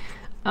moving.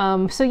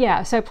 So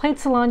yeah, so I played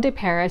Salon de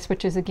Paris,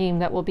 which is a game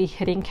that will be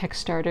hitting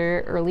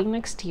Kickstarter early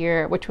next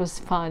year, which was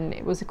fun.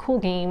 It was a cool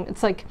game.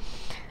 It's like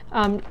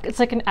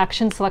an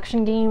action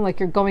selection game. Like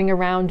you're going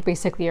around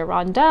basically a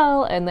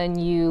rondel, and then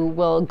you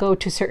will go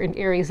to certain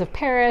areas of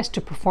Paris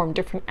to perform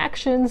different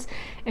actions,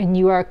 and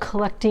you are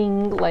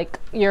collecting, like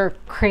you're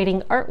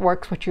creating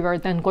artworks, which you are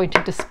then going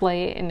to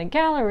display in a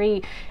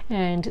gallery.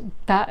 And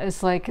that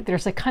is like,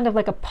 there's like kind of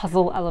like a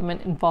puzzle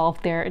element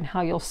involved there in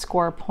how you'll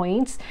score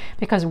points,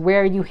 because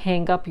where you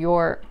hang up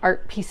your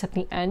art piece at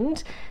the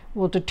end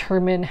will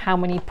determine how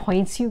many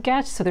points you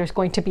get. So there's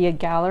going to be a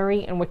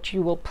gallery in which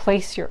you will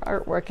place your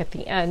artwork at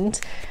the end.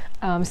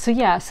 So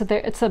yeah, so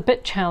it's a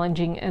bit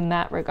challenging in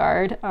that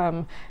regard,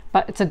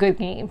 but it's a good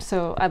game.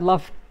 So I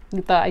love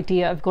the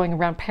idea of going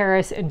around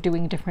Paris and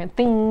doing different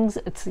things.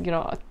 It's, you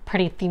know, a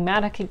pretty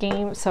thematic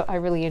game, so I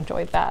really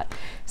enjoyed that.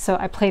 So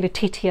I played a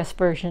TTS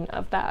version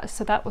of that,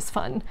 so that was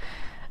fun.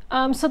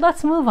 So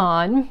let's move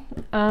on.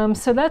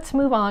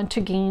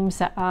 To games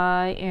that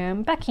I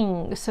am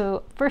backing.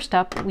 So first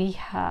up we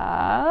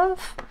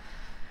have,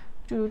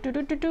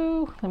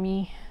 let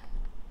me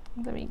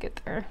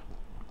get there.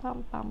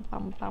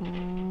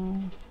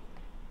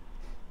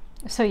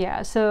 So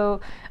yeah,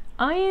 so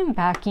I am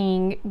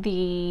backing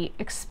the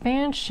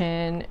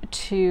expansion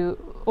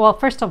to, well,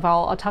 first of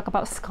all, I'll talk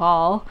about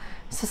Skull.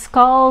 So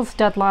Skull's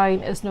deadline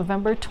is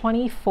November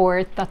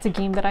 24th. That's a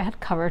game that I had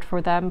covered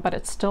for them, but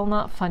it's still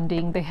not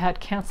funding. They had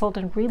canceled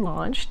and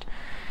relaunched.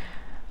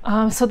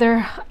 So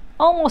they're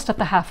almost at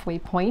the halfway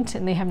point,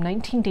 and they have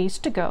 19 days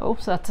to go.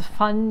 So that's a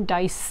fun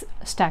dice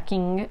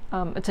stacking.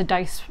 It's a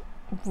dice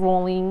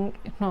rolling.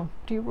 No,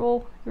 do you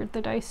roll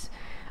the dice?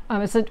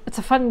 It's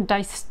a fun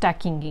dice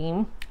stacking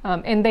game.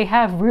 And they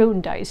have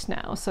rune dice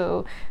now,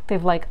 so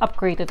they've like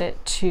upgraded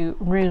it to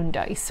rune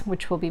dice,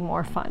 which will be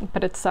more fun.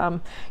 But it's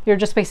you're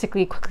just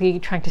basically quickly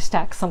trying to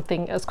stack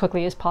something as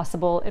quickly as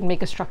possible and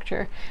make a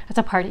structure. It's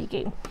a party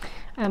game,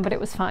 but it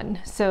was fun.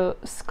 So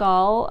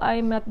Skull,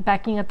 I'm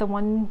backing at the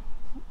 $1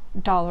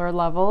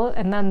 level,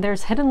 and then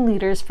there's Hidden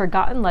Leaders,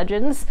 Forgotten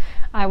Legends.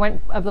 I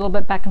went a little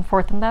bit back and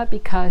forth on that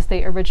because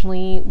they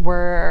originally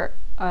were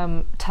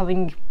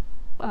telling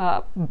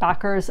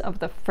backers of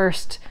the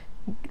first,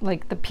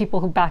 like the people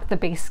who backed the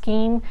base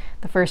game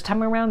the first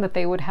time around, that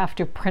they would have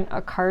to print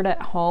a card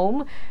at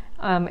home,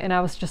 and I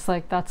was just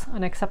like, that's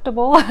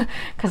unacceptable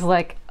because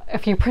like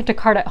if you print a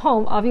card at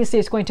home, obviously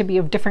it's going to be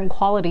of different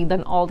quality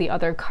than all the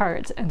other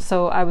cards. And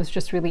so I was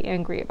just really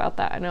angry about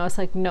that, and I was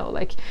like, no,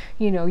 like,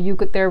 you know,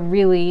 they're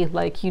really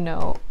like, you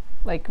know,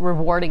 like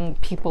rewarding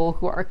people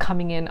who are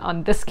coming in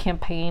on this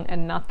campaign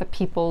and not the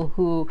people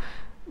who,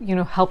 you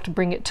know, helped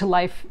bring it to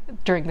life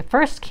during the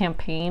first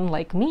campaign,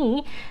 like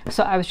me.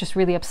 So I was just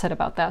really upset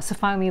about that. So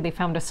finally they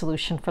found a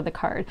solution for the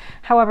card.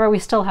 However, we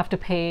still have to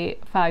pay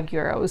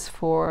 €5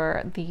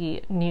 for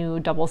the new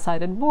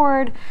double-sided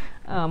board,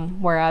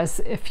 whereas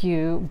if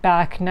you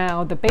back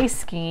now the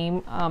base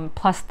game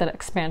plus the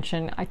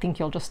expansion, I think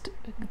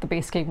the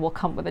base game will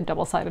come with a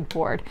double-sided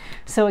board.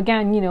 So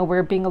again, you know,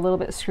 we're being a little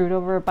bit screwed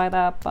over by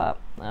that, but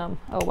oh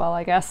well,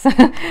 I guess.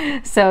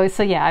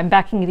 so yeah, I'm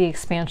backing the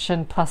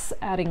expansion plus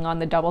adding on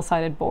the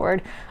double-sided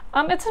board.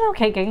 It's an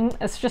okay game.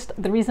 It's just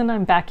the reason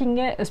I'm backing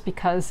it is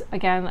because,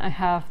 again, I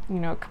have, you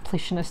know,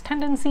 completionist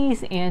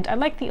tendencies and I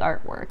like the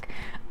artwork.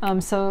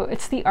 So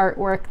it's the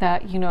artwork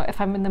that, you know, if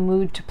I'm in the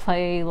mood to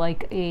play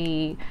like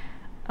a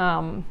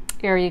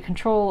area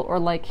control or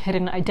like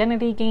hidden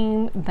identity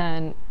game,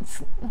 then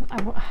it's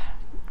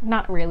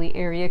not really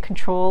area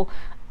control,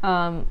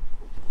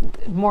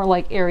 more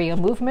like area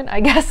movement,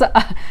 I guess,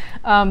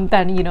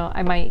 then, you know,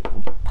 I might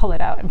pull it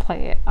out and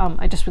play it.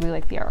 I just really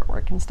like the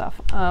artwork and stuff.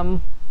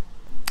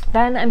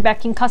 Then I'm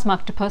backing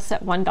Cosmoctopus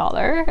at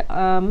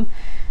 $1.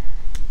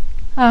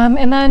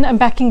 And then I'm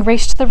backing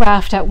Race to the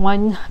Raft at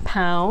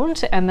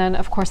 £1. And then,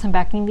 of course, I'm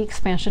backing the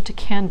expansion to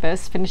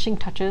Canvas, Finishing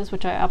Touches,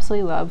 which I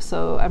absolutely love.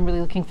 So I'm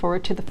really looking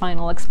forward to the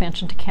final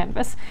expansion to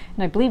Canvas.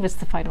 And I believe it's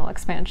the final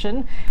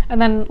expansion.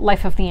 And then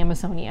Life of the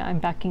Amazonia, I'm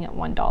backing at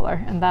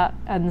 $1. And that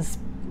ends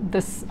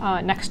this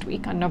next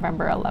week on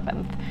November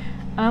 11th.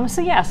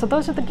 So yeah, so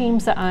those are the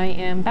games that I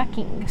am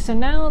backing. So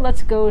now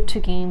let's go to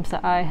games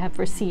that I have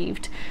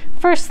received.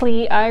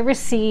 Firstly, I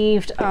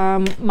received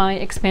my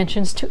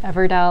expansions to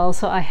Everdell.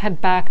 So I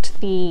had backed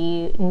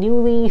the New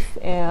Leaf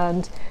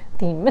and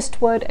the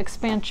Mistwood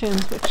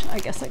expansions, which I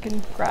guess I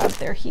can grab.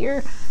 They're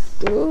here.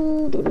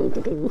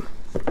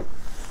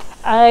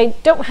 I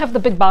don't have the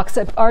big box.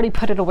 I've already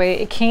put it away.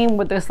 It came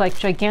with this like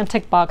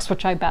gigantic box,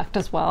 which I backed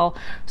as well,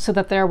 so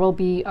that there will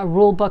be a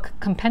rule book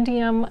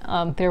compendium.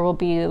 There will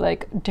be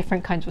like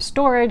different kinds of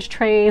storage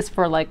trays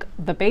for like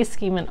the base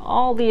game and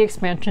all the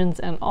expansions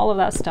and all of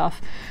that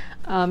stuff.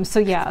 So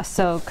yeah,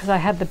 so because I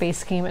had the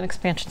base game and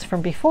expansions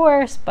from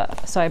before,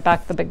 but so I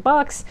backed the big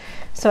box.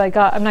 So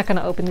I'm not going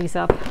to open these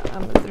up.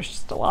 There's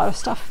just a lot of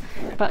stuff.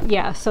 But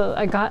yeah, so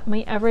I got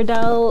my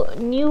Everdell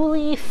New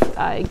Leaf.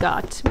 I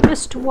got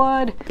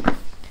Mistwood.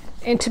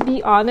 And to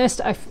be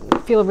honest, I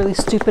feel really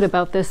stupid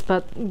about this,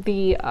 but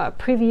the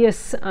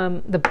previous,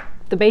 the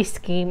base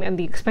game and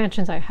the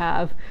expansions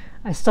I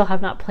still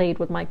have not played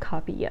with my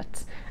copy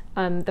yet.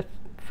 The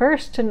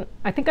first, and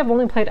I think I've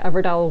only played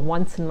Everdell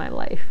once in my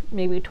life,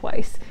 maybe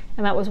twice,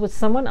 and that was with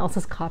someone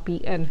else's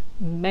copy and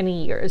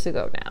many years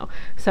ago now.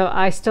 So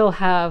I still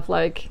have,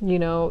 like, you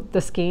know,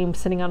 this game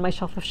sitting on my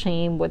shelf of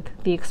shame with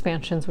the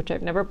expansions, which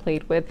I've never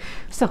played with.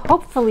 So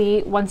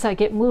hopefully once I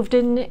get moved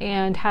in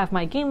and have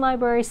my game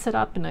library set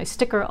up and I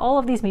sticker all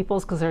of these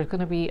meeples, because there's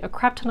going to be a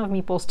crap ton of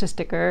meeples to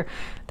sticker,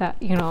 that,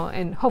 you know,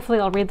 and hopefully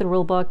I'll read the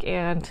rule book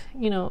and,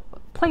 you know,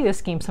 play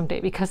this game someday,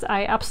 because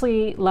I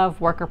absolutely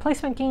love worker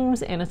placement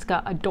games and it's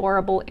got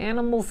adorable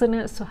animals in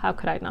it, so how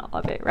could I not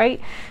love it, right?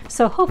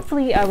 So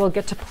hopefully I will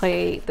get to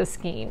play this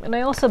game. And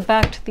I also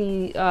backed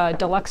the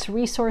deluxe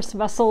resource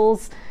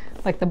vessels,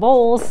 like the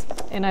bowls,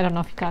 and I don't know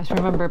if you guys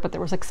remember, but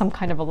there was like some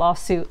kind of a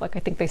lawsuit. Like I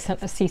think they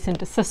sent a cease and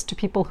desist to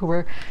people who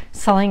were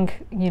selling,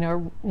 you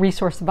know,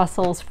 resource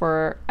vessels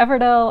for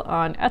Everdell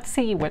on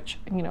Etsy, which,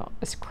 you know,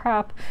 is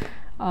crap.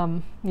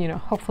 You know,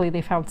 hopefully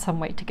they found some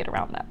way to get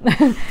around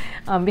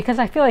that. Because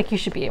I feel like you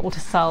should be able to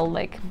sell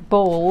like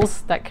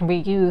bowls that can be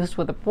used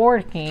with a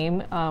board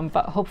game,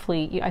 but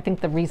hopefully, I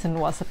think the reason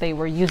was that they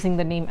were using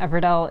the name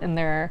Everdell in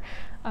their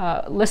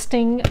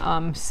listing,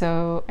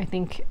 so I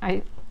think,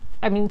 I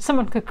mean,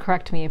 someone could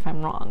correct me if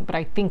I'm wrong, but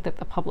I think that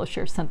the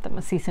publisher sent them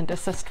a cease and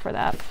desist for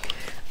that.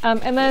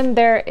 And then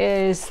there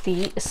is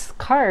the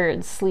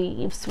card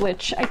sleeves,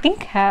 which I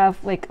think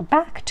have like a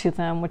back to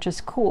them, which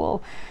is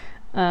cool.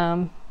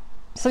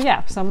 So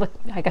yeah, so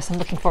I guess I'm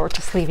looking forward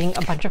to sleeving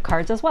a bunch of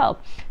cards as well.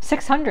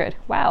 600,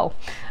 wow.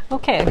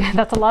 Okay,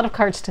 that's a lot of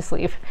cards to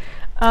sleeve.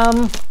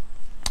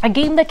 a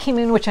game that came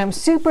in, which I'm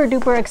super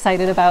duper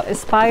excited about, is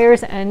Spire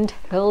and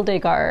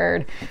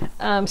Hildegard.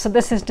 So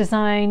this is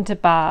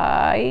designed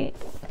by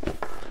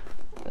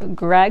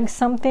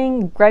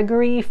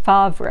Gregory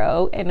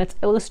Favreau, and it's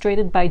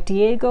illustrated by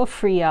Diego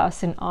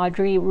Frias and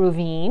Audrey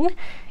Rovine,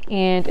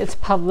 and it's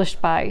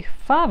published by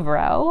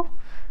Favreau,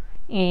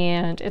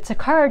 and it's a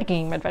card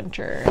game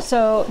adventure.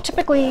 So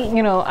typically,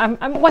 you know,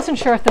 I wasn't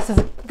sure if this is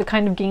the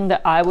kind of game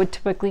that I would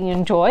typically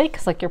enjoy,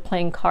 because like you're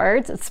playing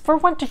cards. It's for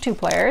 1 to 2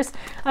 players.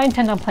 I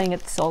intend on playing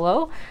it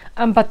solo,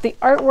 but the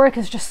artwork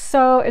is just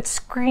so, it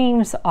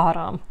screams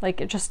autumn. Like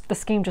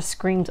this game just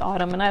screams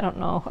autumn, and I don't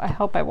know, I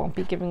hope I won't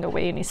be giving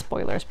away any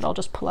spoilers, but I'll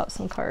just pull out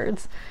some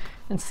cards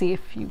and see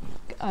if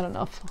I don't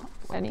know if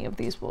any of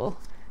these will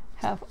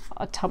have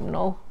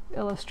autumnal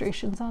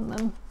illustrations on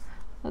them.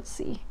 Let's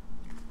see.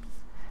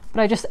 But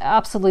I just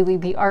absolutely,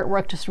 the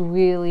artwork just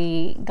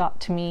really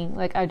got to me.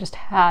 Like I just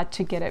had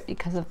to get it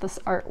because of this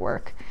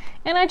artwork.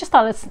 And I just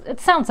thought it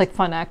sounds like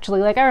fun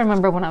actually. Like I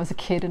remember when I was a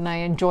kid and I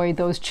enjoyed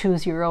those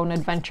choose your own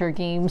adventure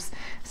games.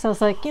 So I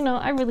was like, you know,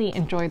 I really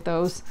enjoyed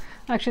those.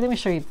 Actually, let me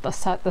show you the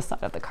side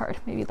of the card.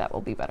 Maybe that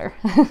will be better.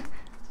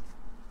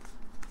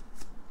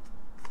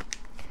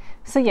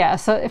 So yeah,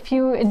 so if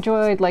you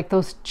enjoyed like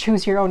those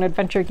choose your own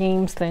adventure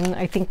games, then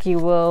I think you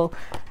will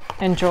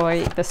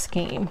enjoy this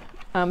game.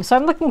 So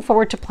I'm looking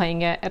forward to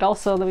playing it. It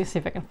also, let me see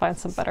if I can find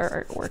some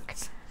better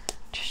artwork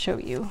to show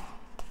you.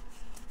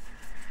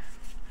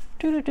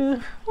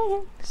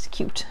 It's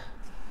cute.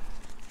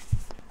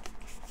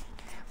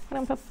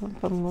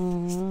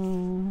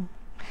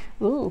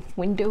 Ooh,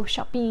 window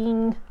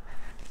shopping.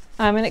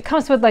 And it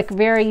comes with like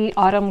very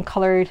autumn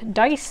colored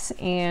dice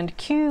and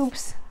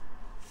cubes.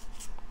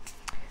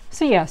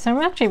 So yeah, so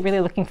I'm actually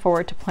really looking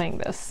forward to playing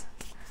this.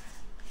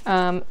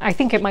 I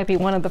think it might be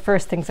one of the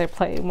first things I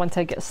play once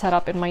I get set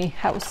up in my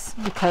house,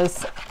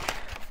 because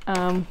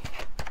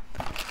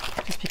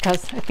just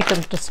because I think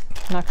I'm just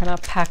not gonna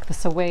pack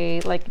this away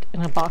like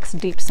in a box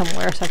deep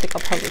somewhere, so I think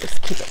I'll probably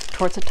just keep it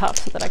towards the top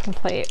so that I can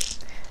play it.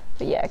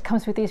 But yeah, it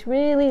comes with these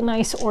really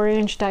nice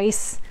orange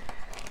dice,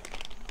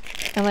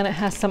 and then it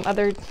has some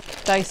other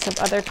dice of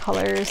other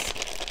colors.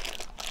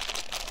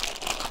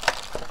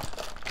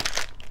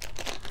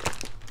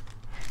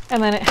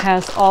 And then it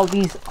has all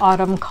these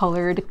autumn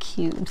colored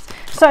cubes.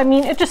 So I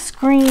mean, it just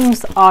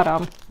screams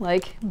autumn,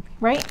 like,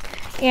 right?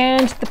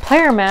 And the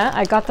player mat,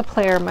 I got the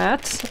player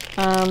mat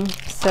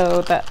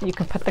so that you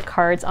can put the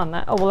cards on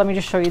that. Oh, well, let me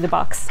just show you the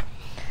box.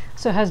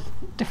 So it has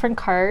different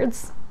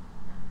cards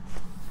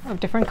of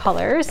different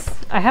colors.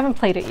 I haven't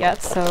played it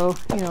yet, so,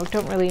 you know,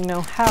 don't really know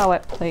how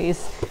it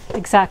plays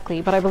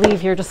exactly, but I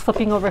believe you're just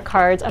flipping over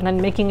cards and then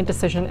making a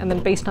decision, and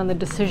then based on the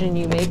decision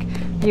you make,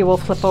 you will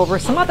flip over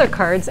some other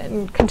cards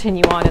and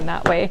continue on in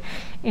that way.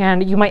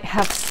 And you might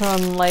have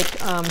some like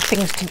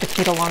things to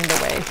defeat along the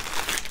way.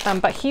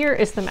 But here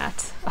is the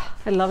mat. Oh,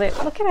 I love it.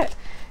 Look at it.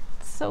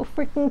 It's so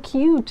freaking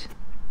cute.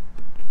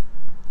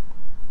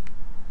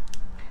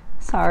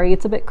 Sorry,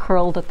 it's a bit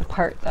curled at the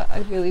part that I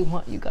really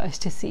want you guys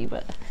to see,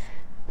 but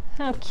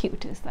how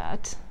cute is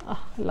that?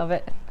 Oh, I love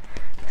it.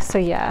 So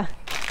yeah.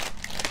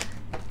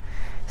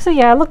 So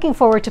yeah, looking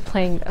forward to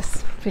playing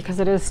this because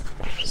it is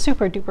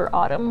super duper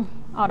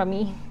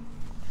autumny.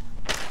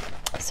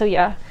 So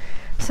yeah,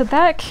 so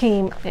that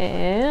came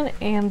in,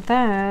 and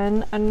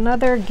then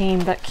another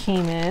game that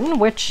came in,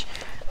 which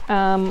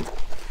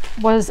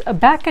was a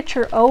back at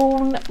your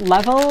own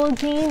level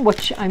game,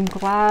 which I'm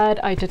glad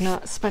I did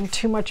not spend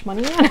too much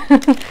money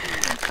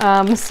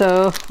on.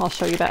 So I'll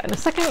show you that in a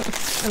second.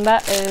 And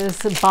that is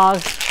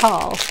Bagh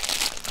Chal.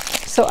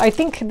 So I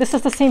think this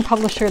is the same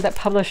publisher that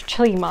published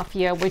Chili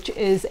Mafia, which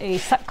is a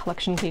set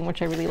collection game,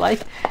 which I really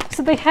like.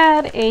 So they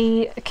had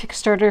a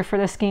Kickstarter for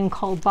this game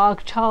called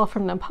Bagh Chal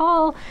from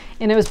Nepal,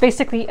 and it was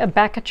basically a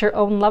back at your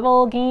own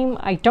level game.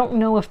 I don't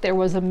know if there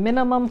was a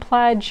minimum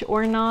pledge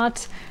or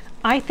not.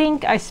 I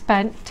think I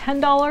spent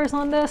 $10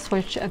 on this,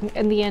 which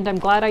in the end I'm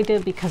glad I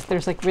did because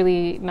there's like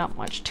really not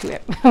much to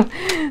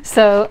it.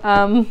 So,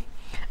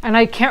 and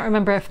I can't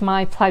remember if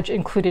my pledge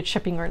included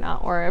shipping or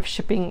not, or if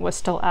shipping was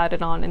still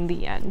added on in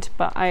the end.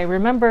 But I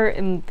remember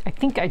I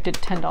think I did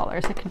 $10.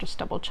 I can just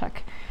double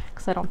check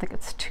because I don't think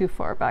it's too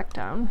far back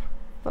down.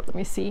 But let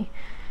me see.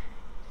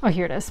 Oh,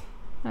 here it is,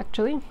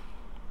 actually.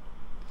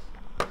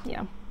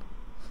 Yeah.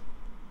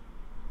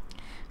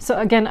 So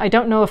again, I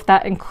don't know if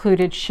that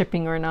included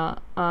shipping or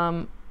not,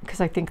 because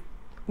I think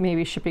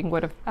maybe shipping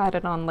would have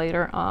added on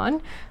later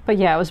on. But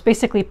yeah, it was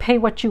basically pay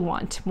what you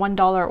want,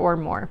 $1 or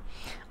more.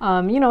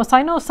 You know, so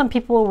I know some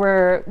people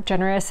were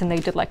generous and they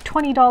did like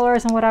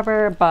 $20 and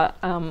whatever, but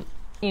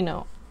you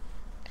know,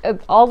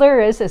 all there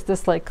is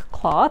this like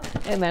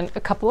cloth and then a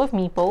couple of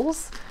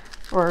meeples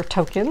or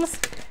tokens,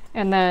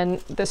 and then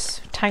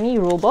this tiny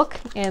rule book,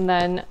 and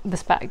then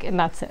this bag, and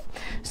that's it.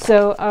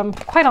 So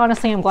quite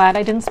honestly, I'm glad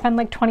I didn't spend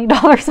like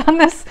 $20 on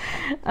this,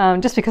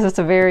 just because it's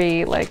a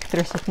very, like,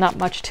 there's not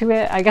much to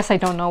it. I guess I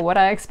don't know what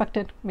I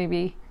expected.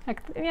 Maybe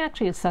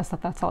Actually, it says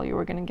that that's all you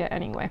were going to get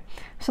anyway.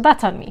 So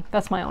that's on me.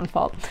 That's my own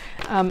fault.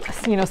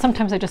 You know,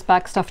 sometimes I just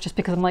back stuff just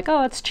because I'm like,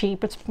 oh, it's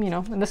cheap. It's, you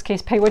know, in this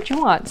case, pay what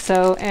you want.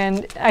 So,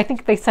 and I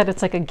think they said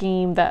it's like a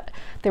game that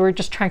they were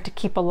just trying to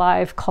keep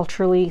alive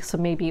culturally. So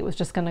maybe it was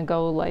just going to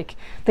go like,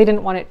 they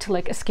didn't want it to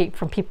like escape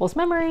from people's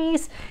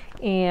memories.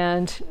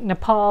 And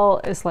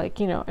Nepal is like,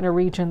 you know, in a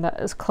region that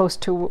is close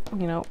to,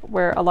 you know,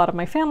 where a lot of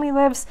my family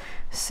lives.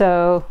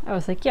 So I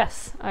was like,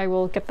 yes, I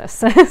will get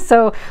this.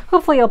 So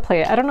hopefully I'll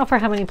play it. I don't know for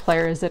how many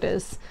players it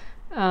is.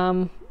 It's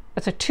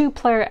a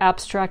 2-player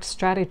abstract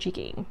strategy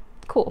game.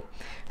 Cool.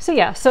 So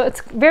yeah, so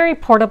it's very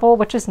portable,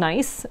 which is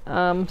nice.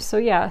 So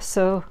yeah,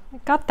 so I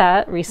got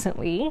that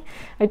recently.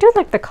 I do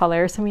like the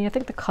colors. I mean, I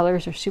think the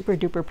colors are super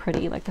duper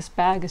pretty. Like this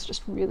bag is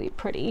just really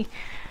pretty.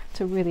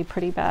 It's a really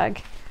pretty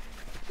bag.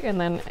 And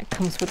then it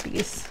comes with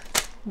these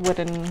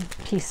wooden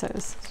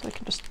pieces, so I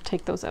can just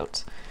take those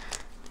out.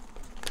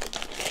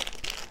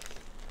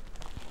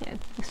 Yeah,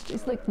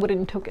 these like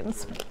wooden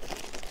tokens.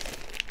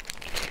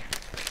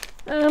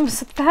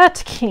 So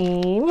that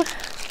came.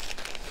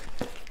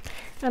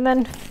 And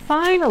then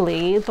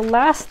finally, the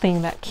last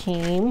thing that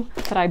came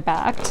that I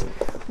backed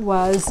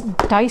was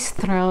Dice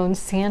Throne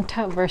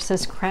Santa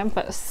versus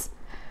Krampus.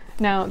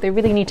 Now, they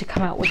really need to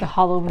come out with a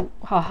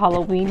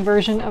Halloween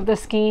version of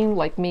this game,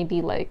 like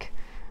maybe like,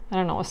 I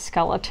don't know, a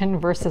skeleton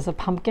versus a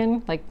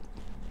pumpkin, like,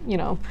 you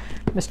know,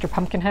 Mr.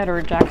 Pumpkinhead or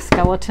Jack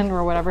Skeleton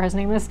or whatever his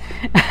name is.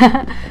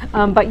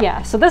 But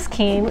yeah, so this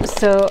came,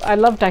 so I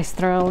love Dice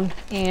Throne,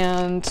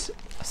 and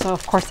so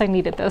of course I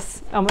needed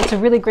this. It's a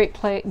really great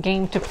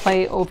game to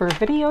play over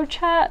video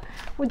chat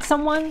with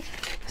someone.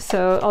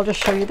 So I'll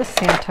just show you the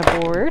Santa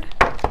board.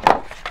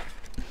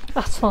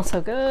 That smells so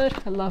good.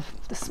 I love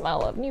the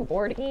smell of new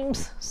board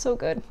games. So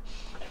good.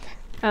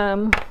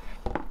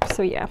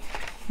 So yeah.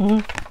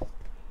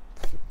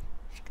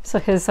 So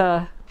his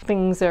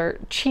things are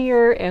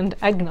cheer and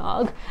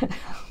eggnog.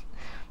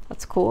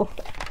 That's cool.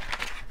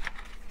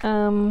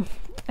 I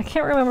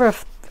can't remember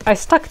if I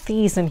stuck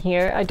these in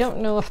here. I don't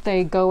know if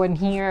they go in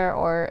here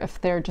or if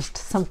they're just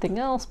something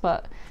else,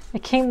 but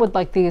it came with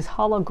like these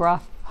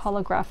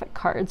holographic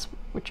cards,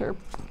 which are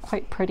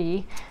quite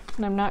pretty,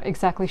 and I'm not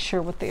exactly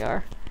sure what they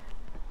are.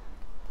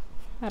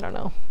 I don't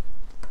know.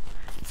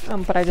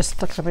 But I just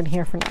stuck them in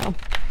here for now.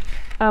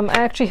 I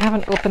actually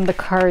haven't opened the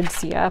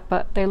cards yet,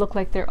 but they look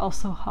like they're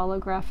also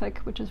holographic,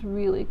 which is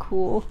really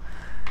cool.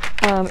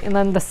 And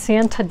then the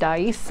Santa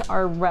dice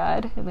are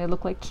red, and they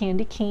look like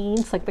candy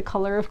canes, like the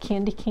color of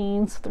candy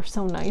canes. They're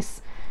so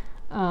nice.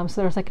 So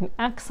there's like an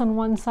X on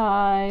one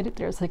side,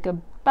 there's like a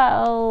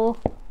bell,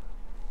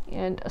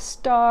 and a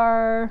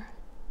star.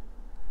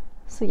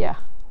 So yeah,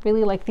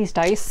 really like these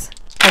dice.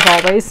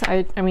 As always,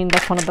 I mean,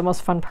 that's one of the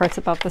most fun parts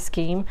about this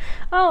game.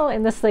 Oh,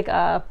 and this, like,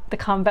 the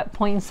combat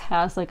points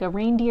has, like, a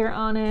reindeer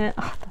on it.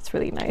 Oh, that's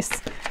really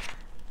nice.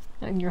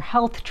 And your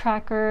health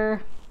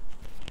tracker.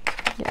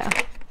 Yeah.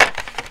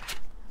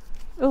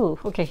 Ooh,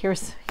 okay,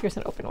 here's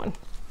an open one.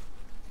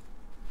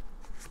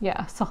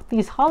 Yeah, so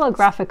these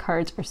holographic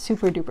cards are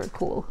super duper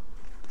cool.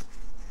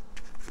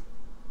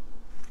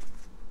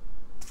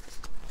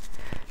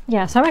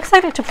 Yeah, so I'm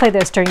excited to play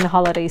this during the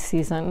holiday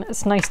season.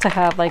 It's nice to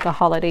have like a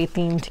holiday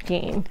themed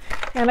game,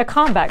 and a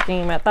combat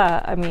game at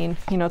that. I mean,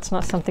 you know, it's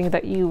not something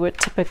that you would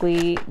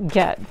typically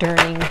get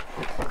during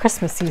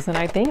Christmas season,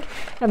 I think.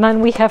 And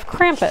then we have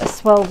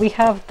Krampus. Well, we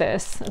have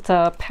this. It's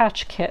a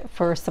patch kit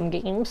for some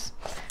games,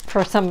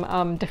 for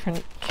some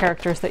different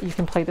characters that you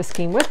can play this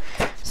game with.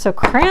 So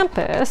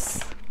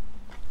Krampus,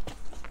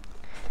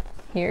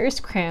 here's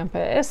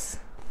Krampus.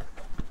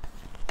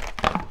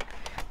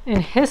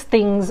 And his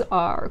things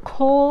are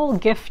coal,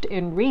 gift,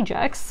 and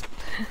rejects.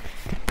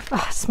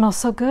 Oh, it smells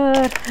so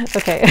good.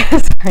 Okay,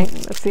 sorry,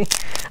 let's see.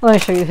 Let me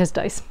show you his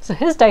dice. So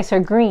his dice are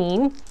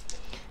green.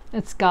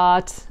 It's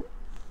got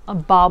a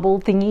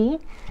bobble thingy.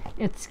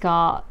 It's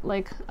got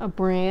like a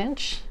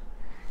branch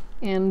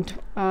and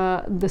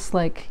this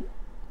like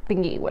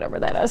thingy, whatever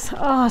that is.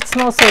 Oh, it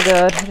smells so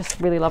good. I just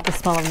really love the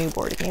smell of new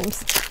board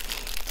games.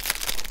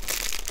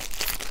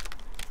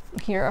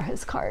 Here are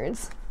his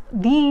cards.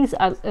 These,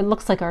 it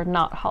looks like, are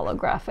not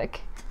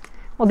holographic.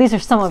 Well, these are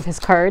some of his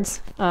cards.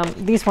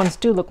 These ones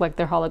do look like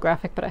they're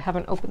holographic, but I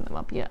haven't opened them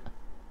up yet.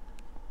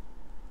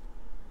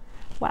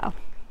 Wow,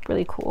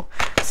 really cool.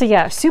 So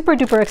yeah, super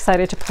duper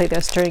excited to play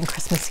this during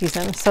Christmas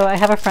season. So I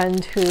have a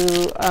friend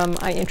who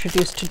I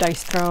introduced to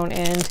Dice Throne,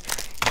 and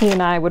he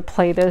and I would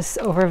play this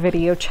over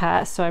video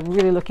chat. So I'm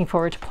really looking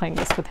forward to playing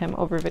this with him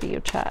over video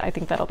chat. I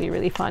think that'll be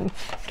really fun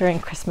during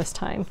Christmas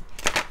time.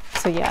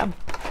 So yeah.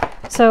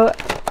 So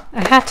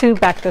I had to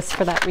back this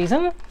for that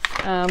reason,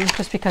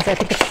 just because I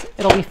think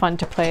it'll be fun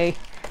to play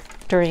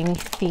during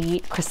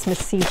the Christmas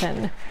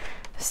season.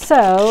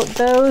 So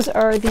those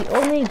are the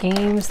only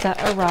games that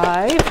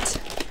arrived,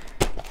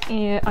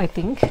 and I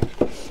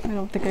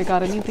don't think I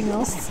got anything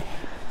else.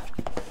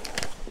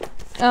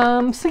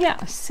 So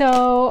yeah,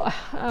 so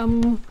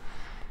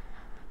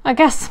I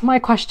guess my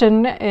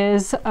question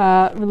is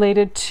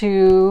related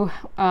to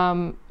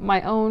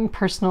my own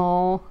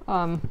personal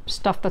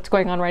stuff that's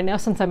going on right now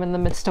since I'm in the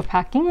midst of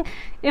packing.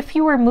 If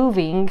you were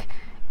moving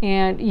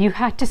and you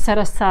had to set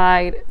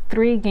aside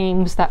 3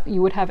 games that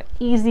you would have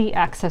easy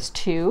access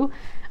to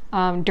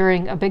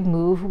during a big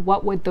move,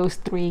 what would those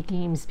 3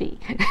 games be?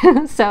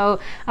 So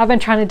I've been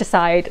trying to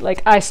decide,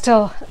 like,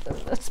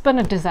 it's been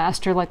a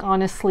disaster, like,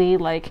 honestly,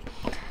 like,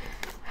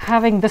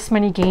 having this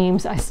many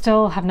games, I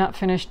still have not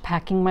finished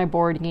packing my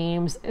board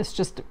games. It's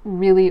just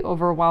really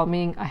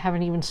overwhelming. I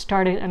haven't even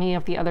started any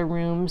of the other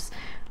rooms.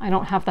 I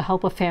don't have the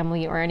help of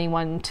family or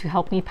anyone to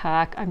help me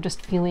pack. I'm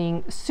just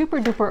feeling super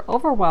duper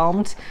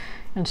overwhelmed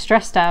and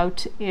stressed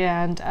out,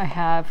 and I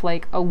have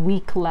like a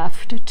week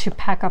left to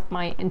pack up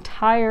my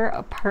entire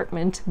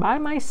apartment by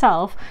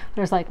myself.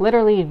 There's like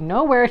literally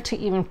nowhere to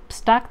even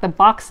stack the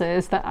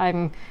boxes that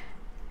I'm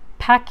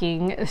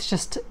packing. Is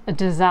just a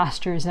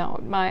disaster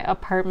zone. My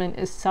apartment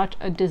is such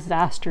a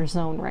disaster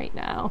zone right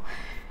now.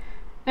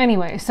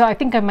 Anyway, so I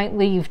think I might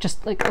leave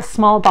just like a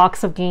small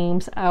box of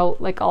games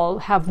out. Like I'll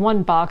have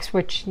one box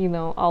which, you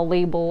know, I'll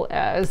label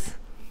as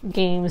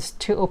games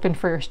to open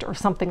first or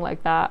something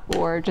like that,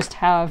 or just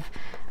have,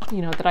 you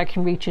know, that I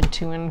can reach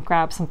into and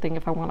grab something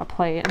if I want to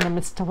play in the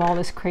midst of all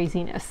this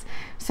craziness.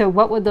 So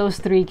what would those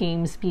 3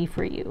 games be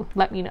for you?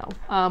 Let me know.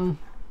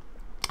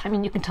 I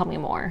mean, you can tell me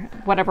more,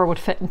 whatever would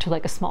fit into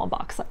like a small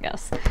box, I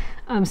guess.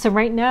 So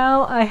right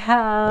now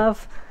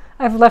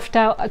I've left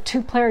out a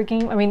 2-player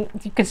game. I mean,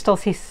 you can still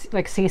see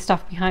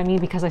stuff behind me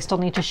because I still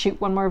need to shoot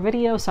one more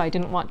video, so I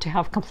didn't want to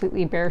have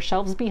completely bare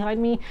shelves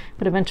behind me,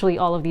 but eventually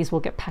all of these will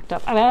get packed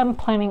up. And I am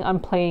planning on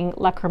playing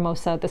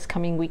Lacrimosa this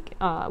coming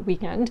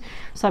weekend,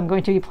 so I'm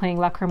going to be playing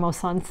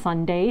Lacrimosa on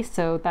Sunday,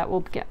 so that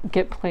will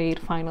get played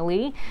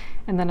finally.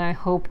 And then I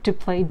hope to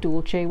play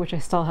Dulce, which I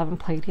still haven't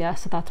played yet,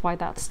 so that's why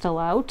that's still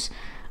out.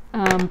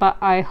 But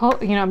I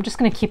hope, you know, I'm just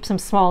going to keep some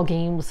small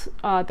games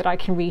that I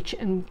can reach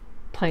and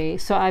play.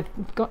 So I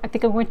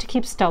think I'm going to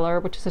keep Stellar,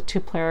 which is a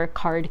 2-player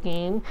card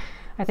game.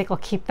 I think I'll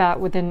keep that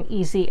within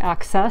easy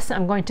access.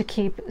 I'm going to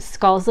keep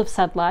Skulls of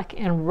Sedlec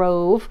and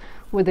Rove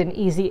within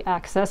easy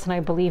access, and I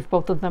believe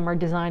both of them are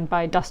designed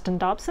by Dustin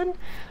Dobson.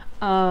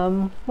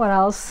 What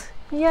else?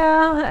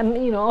 Yeah,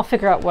 and you know, I'll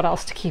figure out what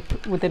else to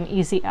keep within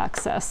easy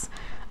access.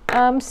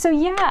 So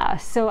yeah,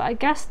 so I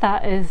guess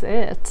that is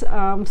it.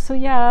 So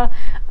yeah,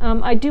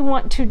 I do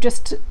want to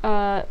just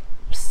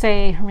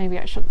say, or maybe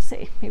I shouldn't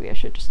say, maybe I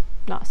should just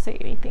not say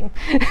anything.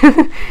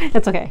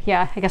 It's okay.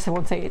 Yeah, I guess I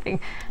won't say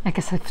anything. I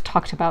guess I've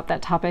talked about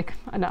that topic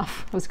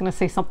enough. I was going to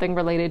say something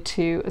related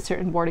to a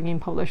certain board game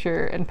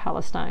publisher in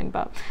Palestine,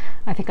 but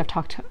I think I've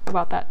talked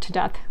about that to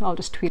death. I'll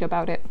just tweet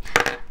about it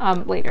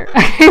later.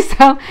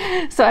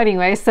 So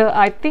anyway, so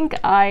I think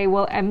I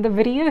will end the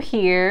video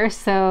here.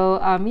 So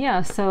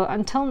yeah, so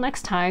until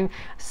next time.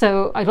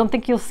 So I don't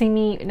think you'll see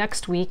me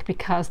next week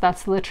because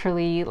that's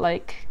literally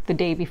like the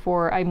day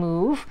before I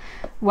move.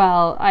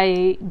 Well,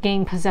 I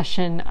gain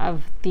possession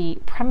of the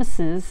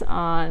premises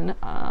on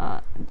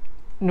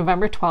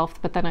November 12th,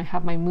 but then I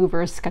have my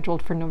movers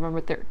scheduled for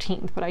November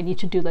 13th, but I need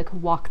to do like a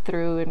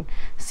walkthrough and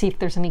see if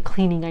there's any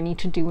cleaning I need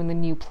to do in the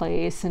new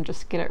place and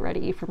just get it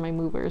ready for my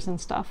movers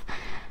and stuff.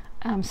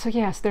 So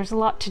yes, there's a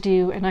lot to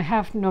do, and I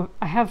have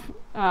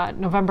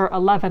November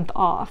 11th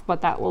off,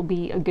 but that will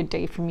be a good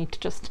day for me to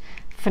just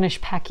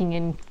finish packing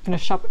and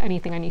finish up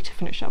anything I need to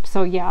finish up.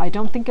 So yeah, I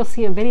don't think you'll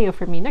see a video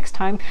from me next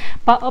time,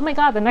 but oh my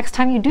god, the next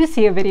time you do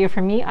see a video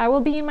from me, I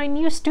will be in my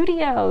new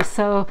studio.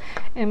 So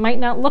it might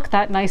not look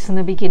that nice in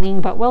the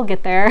beginning, but we'll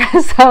get there.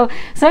 So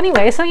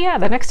anyway, so yeah,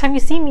 the next time you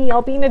see me,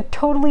 I'll be in a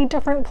totally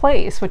different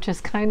place, which is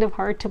kind of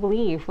hard to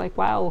believe. Like,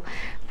 wow.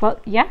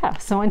 But yeah,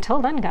 so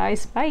until then,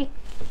 guys, bye.